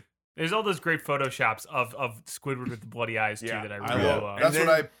 There's all those great photoshops of Squidward with the bloody eyes too Yeah, that I I really love- love. That's And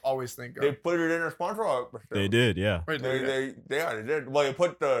what then I always think of. They put it in a SpongeBob episode. They did, yeah. Wait, They did. Well, they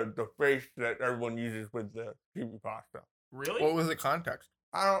put the face that everyone uses with the TV pasta. Really? what was the context?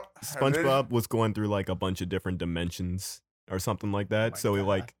 I don't. SpongeBob was going through like a bunch of different dimensions or something like that. my So he God.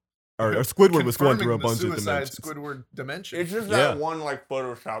 like, or Squidward was going through a Confirming bunch the of Suicide dimensions. Squidward dimension. It's just Yeah. that one like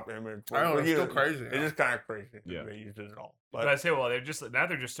Photoshop image. I don't know, But it's he- still crazy. It's just kind of crazy. Yeah. They used it all. But I say, well, they're just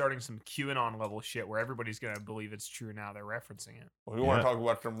starting some QAnon level shit where everybody's gonna believe it's true now. They're referencing it. If you want Yeah. to talk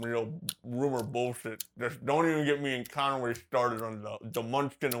about some real rumor bullshit, just don't even get me and Conway started on the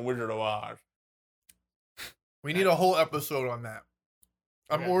Munchkin and Wizard of Oz. We need a whole episode on that.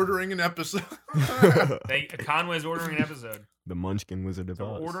 I'm Okay. ordering an episode. Conway's ordering an episode. The Munchkin Wizard of So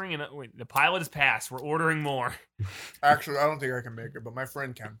we're Oz. ordering wait, the pilot is passed. We're ordering more. Actually, I don't think I can make it, but my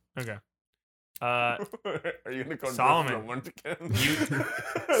friend can. Okay. Are you gonna go Solomon. dress as a Munchkin?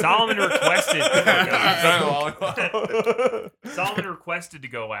 Solomon requested. Oh, Solomon requested to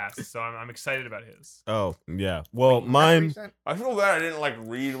go last, so I'm excited about his. Oh yeah. Well, mine. I feel bad I didn't like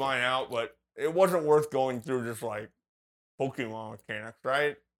read mine out, but it wasn't worth going through just like Pokemon mechanics,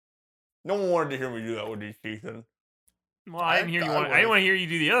 right? No one wanted to hear me do that with these teeth in. Well, I didn't hear you. I didn't want to hear you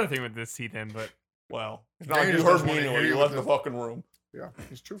do the other thing with this teeth in, but Well, it's not They like you just heard doesn't me wanna anyway. hear You you left with the fucking room. Yeah,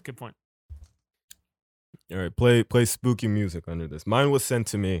 it's true. good point. All right, play spooky music under this. Mine was sent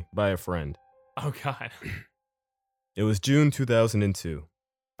to me by a friend. Oh God. It was June 2002.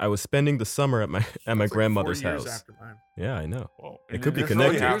 I was spending the summer at my It's like 4 grandmother's years house. After mine. Yeah, I know. Well, It did could be this really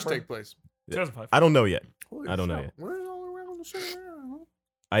connected. Years happen? take place. 2005. I don't know yet. Holy I don't know shit. yet. We're all around the same area.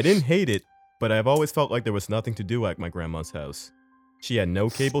 I didn't hate it, but I've always felt like there was nothing to do at my grandma's house. She had no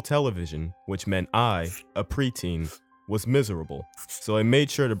cable television, which meant I, a preteen, was miserable. So I made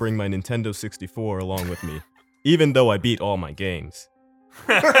sure to bring my Nintendo 64 along with me, even though I beat all my games.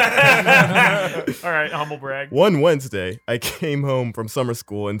 All right, humble brag. One Wednesday, I came home from summer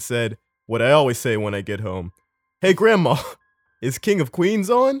school and said what I always say when I get home. Hey, Grandma, is King of Queens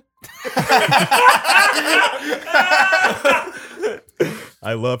on?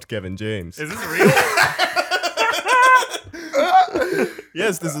 I loved Kevin James. Is this real?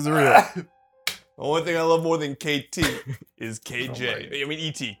 Yes, this is real. The only thing I love more than KT is KJ. I mean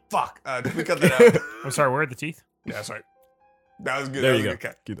ET. Fuck. We cut that out. I'm sorry. Where are the teeth? Yeah, that's right. That was good. There that you was go. a good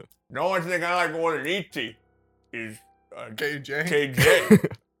cut. Keep it. The only thing I like more than ET is KJ.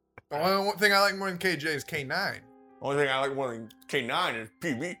 KJ. The only thing I like more than KJ is K9. The only thing I like more than K9 is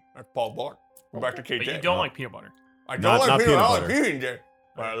PB. That's Paul Blart. We're back to KJ. But you don't like peanut butter. I don't Not like peanut. I like butter. PB&J,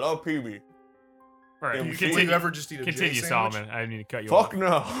 but I love PB. All right, Yeah, you we- Will continue. you ever just eat a J Continue, sandwich? Solomon. I need to cut you Fuck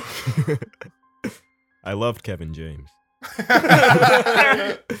off. no. I loved Kevin James.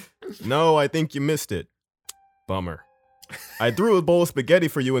 No, I think you missed it. Bummer. I threw a bowl of spaghetti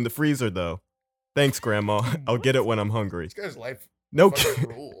for you in the freezer, though. Thanks, Grandma. I'll get it when I'm hungry. This guy's life No, fucking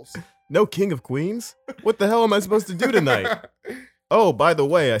rules. no King of Queens? What the hell am I supposed to do tonight? Oh, by the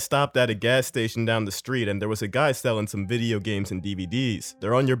way, I stopped at a gas station down the street and there was a guy selling some video games and DVDs.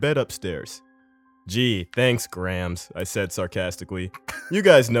 They're on your bed upstairs. Gee, thanks, Grams, I said sarcastically. You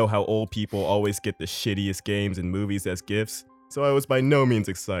guys know how old people always get the shittiest games and movies as gifts, so I was by no means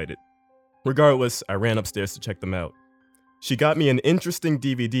excited. Regardless, I ran upstairs to check them out. She got me an interesting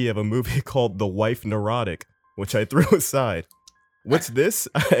DVD of a movie called The Wife Neurotic, which I threw aside. What's this?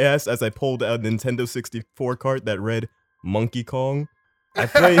 I asked as I pulled out a Nintendo 64 cart that read Monkey Kong. I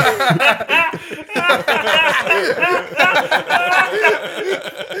played.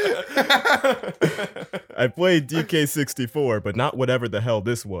 I played DK64, but not whatever the hell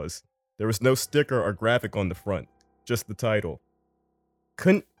this was. There was no sticker or graphic on the front, just the title.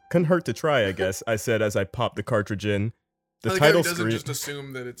 Couldn't hurt to try, I guess, I said as I popped the cartridge in. The I like how title he doesn't screen. just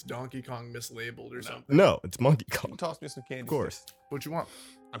assume that it's Donkey Kong mislabeled or something. No, it's Monkey Kong. Toss me some candy. Of course. What you want?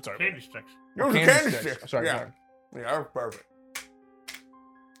 I'm sorry. Candy sticks. It was a Candy candy sticks. stick. Sorry, yeah. sorry. Yeah, that was perfect.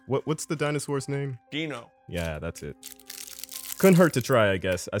 What's the dinosaur's name? Dino. Yeah, that's it. Couldn't hurt to try, I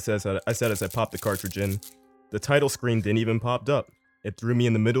guess. I said as I popped the cartridge in. The title screen didn't even pop up. It threw me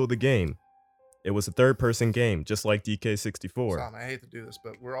in the middle of the game. It was a third-person game, just like DK64. Sam, I hate to do this,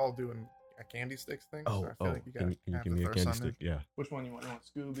 but we're all doing a candy sticks thing. Oh, so I feel like you can you have give the me a first candy one in. stick? Yeah. Which one you want? You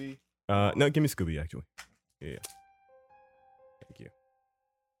want Scooby? No, give me Scooby, actually. Yeah. Thank you.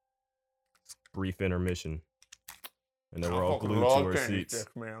 Brief intermission. And then we're all fucking glued to love our candy seats.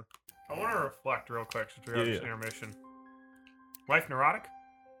 sticks, man. I want to reflect real quick since we have this Yeah. intermission. Wife Neurotic?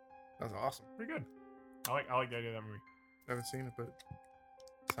 That's awesome. Pretty good. I like the idea of that movie. I haven't seen it, but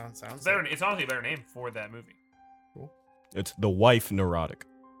sounds It's better. It's honestly a better name for that movie. It's The Wife Neurotic.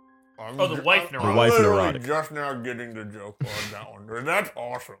 Oh, the wife neurotic. The wife I'm literally neurotic. just now getting the joke on that one. That's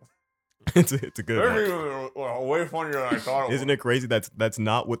awesome. It's a good That's one. even way funnier than I thought it Isn't was. it crazy that's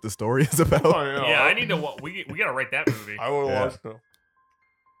not what the story is about? Oh, yeah, Yeah, I need to. We gotta write that movie. I would Yeah. watch them.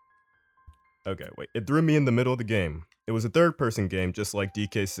 Okay, wait. It threw me in the middle of the game. It was a third-person game, just like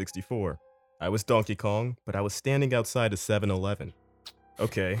DK64. I was Donkey Kong, but I was standing outside a 7-Eleven.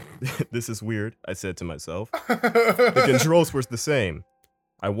 Okay, this is weird, I said to myself. The controls were the same.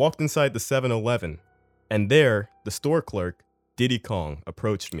 I walked inside the 7-Eleven, and there, the store clerk, Diddy Kong,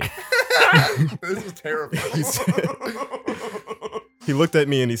 approached me. This is terrifying. He said- He looked at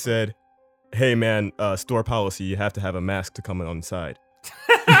me and he said, "Hey man, store policy, you have to have a mask to come on inside."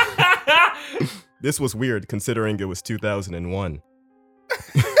 This was weird considering it was 2001.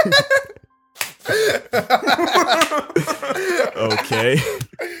 Okay.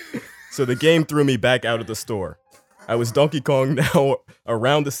 So the game threw me back out of the store. I was Donkey Kong now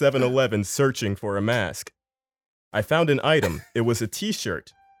around the 7-Eleven searching for a mask. I found an item. It was a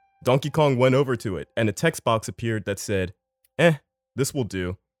t-shirt. Donkey Kong went over to it, and a text box appeared that said, this will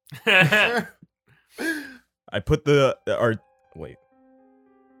do. I put wait.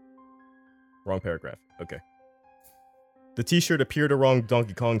 Wrong paragraph. Okay. The t-shirt appeared around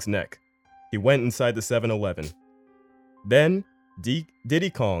Donkey Kong's neck. He went inside the 7-Eleven. Then, Diddy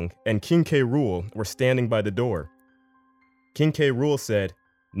Kong and King K. Rool were standing by the door. King K. Rool said,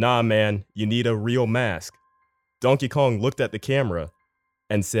 "Nah, man, you need a real mask." Donkey Kong looked at the camera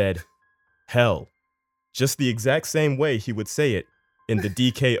and said, "Hell." Just the exact same way he would say it in the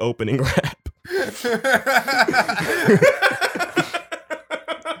DK opening rap.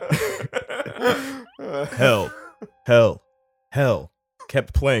 Hell, hell, hell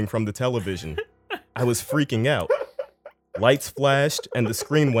kept playing from the television. I was freaking out. Lights flashed and the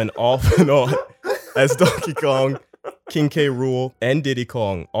screen went off and on as Donkey Kong, King K. Rool, and Diddy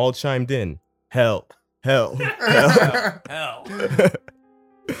Kong all chimed in. Hell, hell, hell. Hell.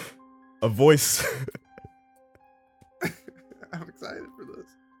 A voice. I'm excited for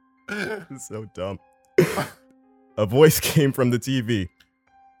this. It's so dumb. A voice came from the TV.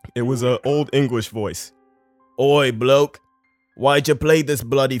 It was an old English voice. "Oi, bloke. Why'd you play this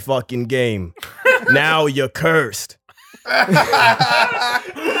bloody fucking game? Now you're cursed."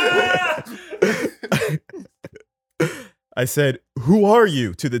 I said, "Who are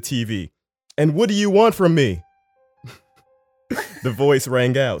you?" to the TV. "And what do you want from me?" The voice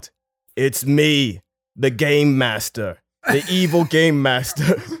rang out. "It's me, the Game Master. The evil Game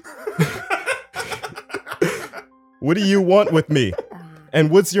Master." "What do you want with me? And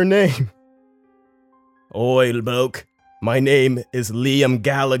what's your name?" "Oi, bloke. My name is Liam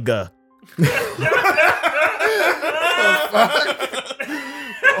Gallagher."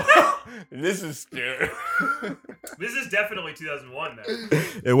 This is scary. This is definitely 2001 then.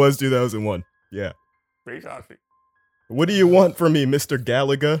 It was 2001. Yeah. Very saucy. "What do you want from me, Mr.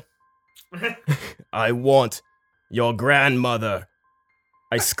 Gallagher?" "I want your grandmother."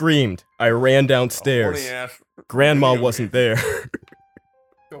 I screamed. I ran downstairs. Funny ass Grandma video wasn't game. there.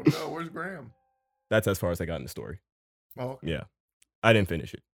 Don't know. Where's Graham? That's as far as I got in the story. Oh, Yeah. I didn't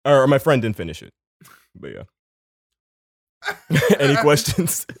finish it. Or my friend didn't finish it. But yeah. Any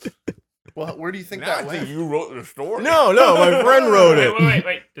questions? well, where do you think Now I that think went? you wrote the story. No, my friend wrote it.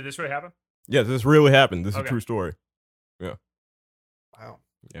 Wait. Did this really happen? Yeah, this really happened. This is Okay. a true story. Wow,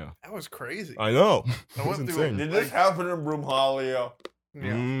 Yeah. that was crazy. I know. I It was went through insane. Did this happen in Broomhalia? Yeah.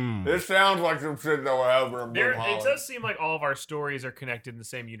 Mm. This sounds like some shit that would happen in It Broomhalia. does seem like all of our stories are connected in the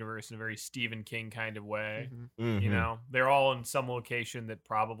same universe in a very Stephen King kind of way. Mhm. You Mhm. know, they're all in some location that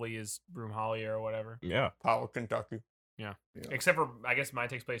probably is Broomhalia or whatever. Yeah. Powell, Kentucky. Except for, I guess mine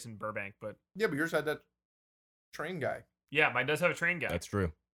takes place in Burbank, but Yeah, but yours had that train guy. yeah, mine does have a train guy. That's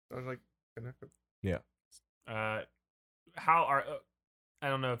true. I was like, connected. How are I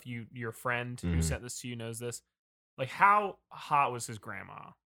don't know if your friend who Mhm. sent this to you knows this. Like, how hot was his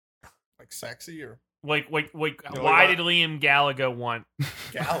grandma? Like sexy or Why got- did Liam Gallagher want?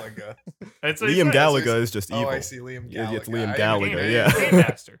 Galaga. That's what he Liam said. Gallagher is just evil. Oh, I see Liam Yeah, Gallagher. it's Liam I Gallagher, didn't- yeah. Game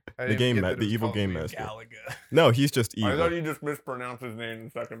master. I The didn't game get ma- that the it was evil called game Liam master. Gallagher. No, he's just I thought evil. you just mispronounced his name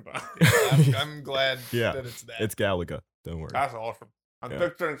the second time. I'm glad Yeah, that it's that. It's Gallagher. Don't worry. That's awesome. I'm Yeah.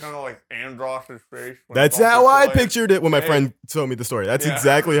 picturing kind of like Andross's face. when That's it's all how I pixelated. pictured it when my Hey. friend told me the story. That's Yeah.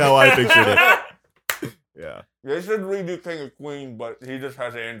 exactly how I pictured it. Yeah. They should redo King of Queen, but he just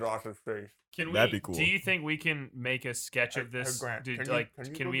has Andross's face. Can we? That'd be cool. Do you think we can make a sketch of this? Grant, Dude, can like,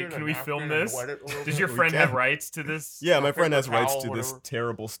 you can go we get a film napkin and this? wet it a little Does bit? your We friend have can. rights to this? Yeah, my Or friend paper has rights towel, to this whatever.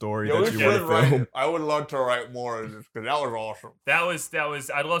 terrible story Yeah, that we you should want to write. film. I would love to write more of this because that was awesome. That was.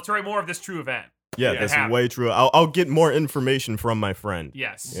 I'd love to write more of this true event. Yeah, Yeah, that's have way true. I'll get more information from my friend.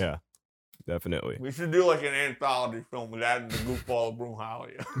 Yes. Yeah, definitely. We should do like an anthology film with that and the goofball of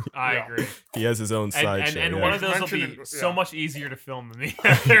Broomhalia. I Yeah. agree. He has his own sideshow. And yeah. one of those will be Mentioning- so yeah. much easier to film than the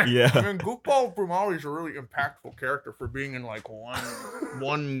other. I yeah. mean, Goofball Brumali is a really impactful character for being in like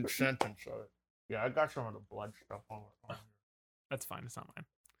one sentence of it. Yeah, I got some of the blood stuff on it. That's fine. It's not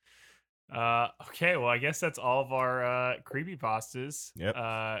mine. Okay, well, I guess that's all of our creepypastas.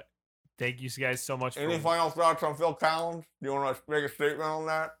 Yep. Thank you guys so much Any for. final thoughts on Phil Collins? Do you want to make a statement on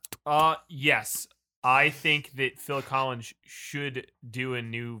that? Yes, I think that Phil Collins should do a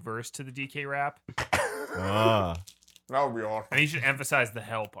new verse to the DK rap, Ah, That would be awesome. and he should emphasize the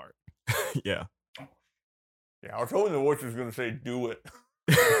hell part. yeah. Yeah, I was hoping the voice was going to say "do it."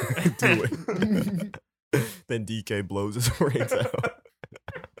 Do it. Then DK blows his brains out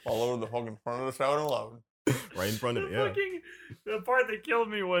All over the fucking front of the 7-Eleven. right in front of it. Yeah. The part that killed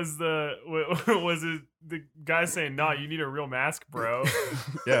me was the guy saying, "Nah, you need a real mask, bro."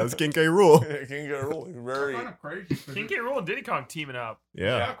 Yeah, it's King K. Rule. King K. Rool. He's very. Kind of crazy. King K. Rool and Diddy Kong teaming up.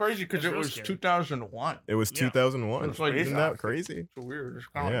 Yeah. Kind of crazy because That's it real was scary. 2001. It was Yeah. 2001. It's like- Isn't that crazy? It's weird. It's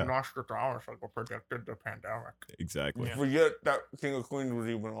kind of Yeah. like Nostradamus, like what predicted the pandemic. Exactly. Yeah. Forget that King of Queens was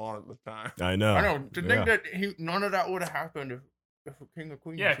even on at the time. I know. I know. To Yeah. think that none of that would have happened if King of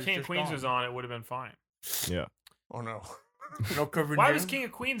Queens. Yeah, was King of just Queens gone. was on. It would have been fine. Yeah. Oh no. No covered. Why was King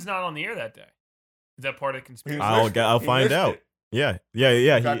of Queens not on the air that day? Is that part of the conspiracy? I'll He find missed out. it. Yeah.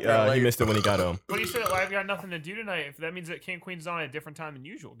 Got He there late. missed it when he got home. But you said, well, I've got nothing to do tonight. If that means that King of Queens is on at a different time than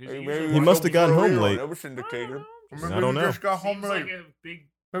usual. 'Cause Hey, usually- maybe He we're must have hoping gotten for a home rerun. late. That was I don't syndicated. know. Maybe I don't he know. just got home Seems like late. a big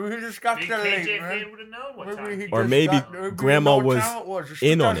Maybe he just got Big there late, KJ man. fan would have known what Maybe time. he Or just maybe got, maybe Grandma you know what was time it was. It's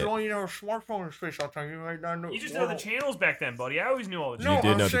in on 2001, you know, smartphone is face all the time. You might not know. You just know the channels back then, buddy. I always knew all the No, You channels. did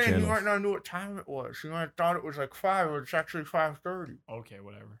know I'm the saying you channels. might not know what time it was. You might have thought it was like 5, but it's actually 5:30. Okay,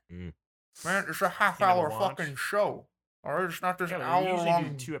 whatever. Man, it's a half You never hour watched? fucking show. All right, it's not this Yeah, but we hour usually do long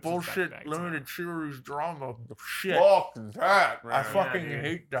 2 episodes bullshit back-to-back, limited series drama shit. Fuck that, man. I fucking dude.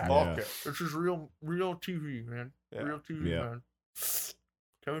 hate that. Fuck Yeah. it. This is real TV, man. Yeah. Real TV, Yeah. man.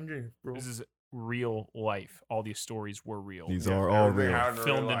 Kevin James, bro. This is real life. All these stories were real. These Yeah, are all everything real. happened in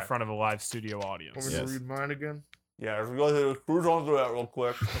real Filmed in life. front of a live studio Want audience. me Yes. to read mine again? Yeah, let's go through, cruise on through that real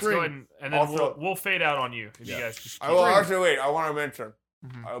quick. Let's go ahead and then Also- we'll fade out on you. If Yeah. you guys just I keep will going. actually wait. I want to mention.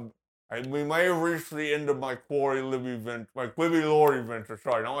 Mhm. We may have reached the end of my Quarry Libby venture, my Quibi Lori venture.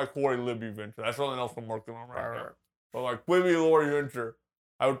 Sorry, not my Quarry Libby venture. That's something else I'm working on right now. But my Quibi Lori venture,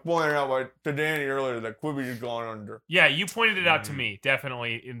 I was pointing out to Danny earlier that Quibi has gone under. Yeah, you pointed it out to me,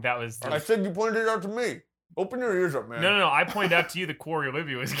 definitely, and that was. I said you pointed it out to me. Open your ears up, man. No. I pointed out to you the Quarry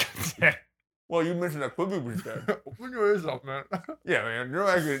Olivia was dead. Well, you mentioned that Quibi was dead. Open your ears up, man. Yeah, man. You're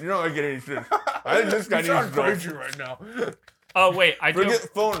not getting any sense. I think this guy You sound needs to crazy right now. Oh wait, I do. forget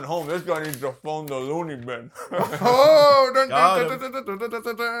phoning home. This guy needs to phone the loony bin. Oh, dun, Got dun, him. dun, dun, dun, dun, dun,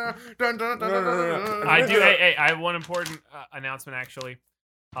 dun, dun, dun, dun, dun, No. I do. Hey, I have one important announcement actually.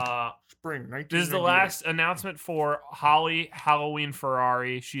 Spring 1998. This is the last announcement for Holly Halloween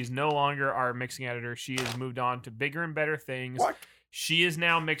Ferrari. She's no longer our mixing editor. She has moved on to bigger and better things. What? She is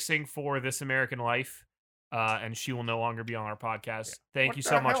now mixing for This American Life, and she will no longer be on our podcast. Thank What you the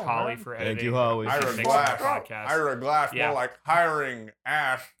so much, hell, Holly, man? for Thank editing. you, Holly. and Ira mixing our Glass. podcast. Ira Glass, Yeah. more like hiring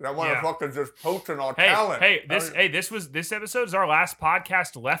ass. That Yeah. motherfucker's just poaching our talent. This episode is our last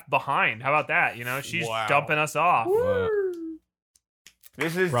podcast left behind. How about that? You know, she's Wow. dumping us off.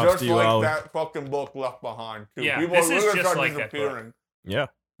 This is Props just to you, like Holly. that fucking book Left Behind, too. Yeah, People this are is really just start like that book. disappearing. Yeah.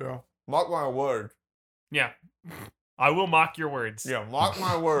 Yeah. Mark my words. Yeah, I will mock your words. Yeah, mark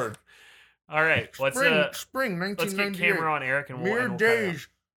my words. All right, let's Spring get 1998. camera on Eric and we'll Mere and we'll cut it out.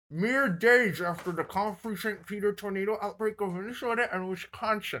 mere days after the Comfrey St. Peter tornado outbreak of Minnesota and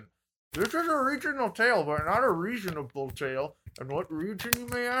Wisconsin. This is a regional tale, but not a reasonable tale. And what region, you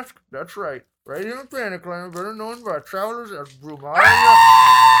may ask? That's right. Right in the Panic Land, better known by travelers as Brumalia,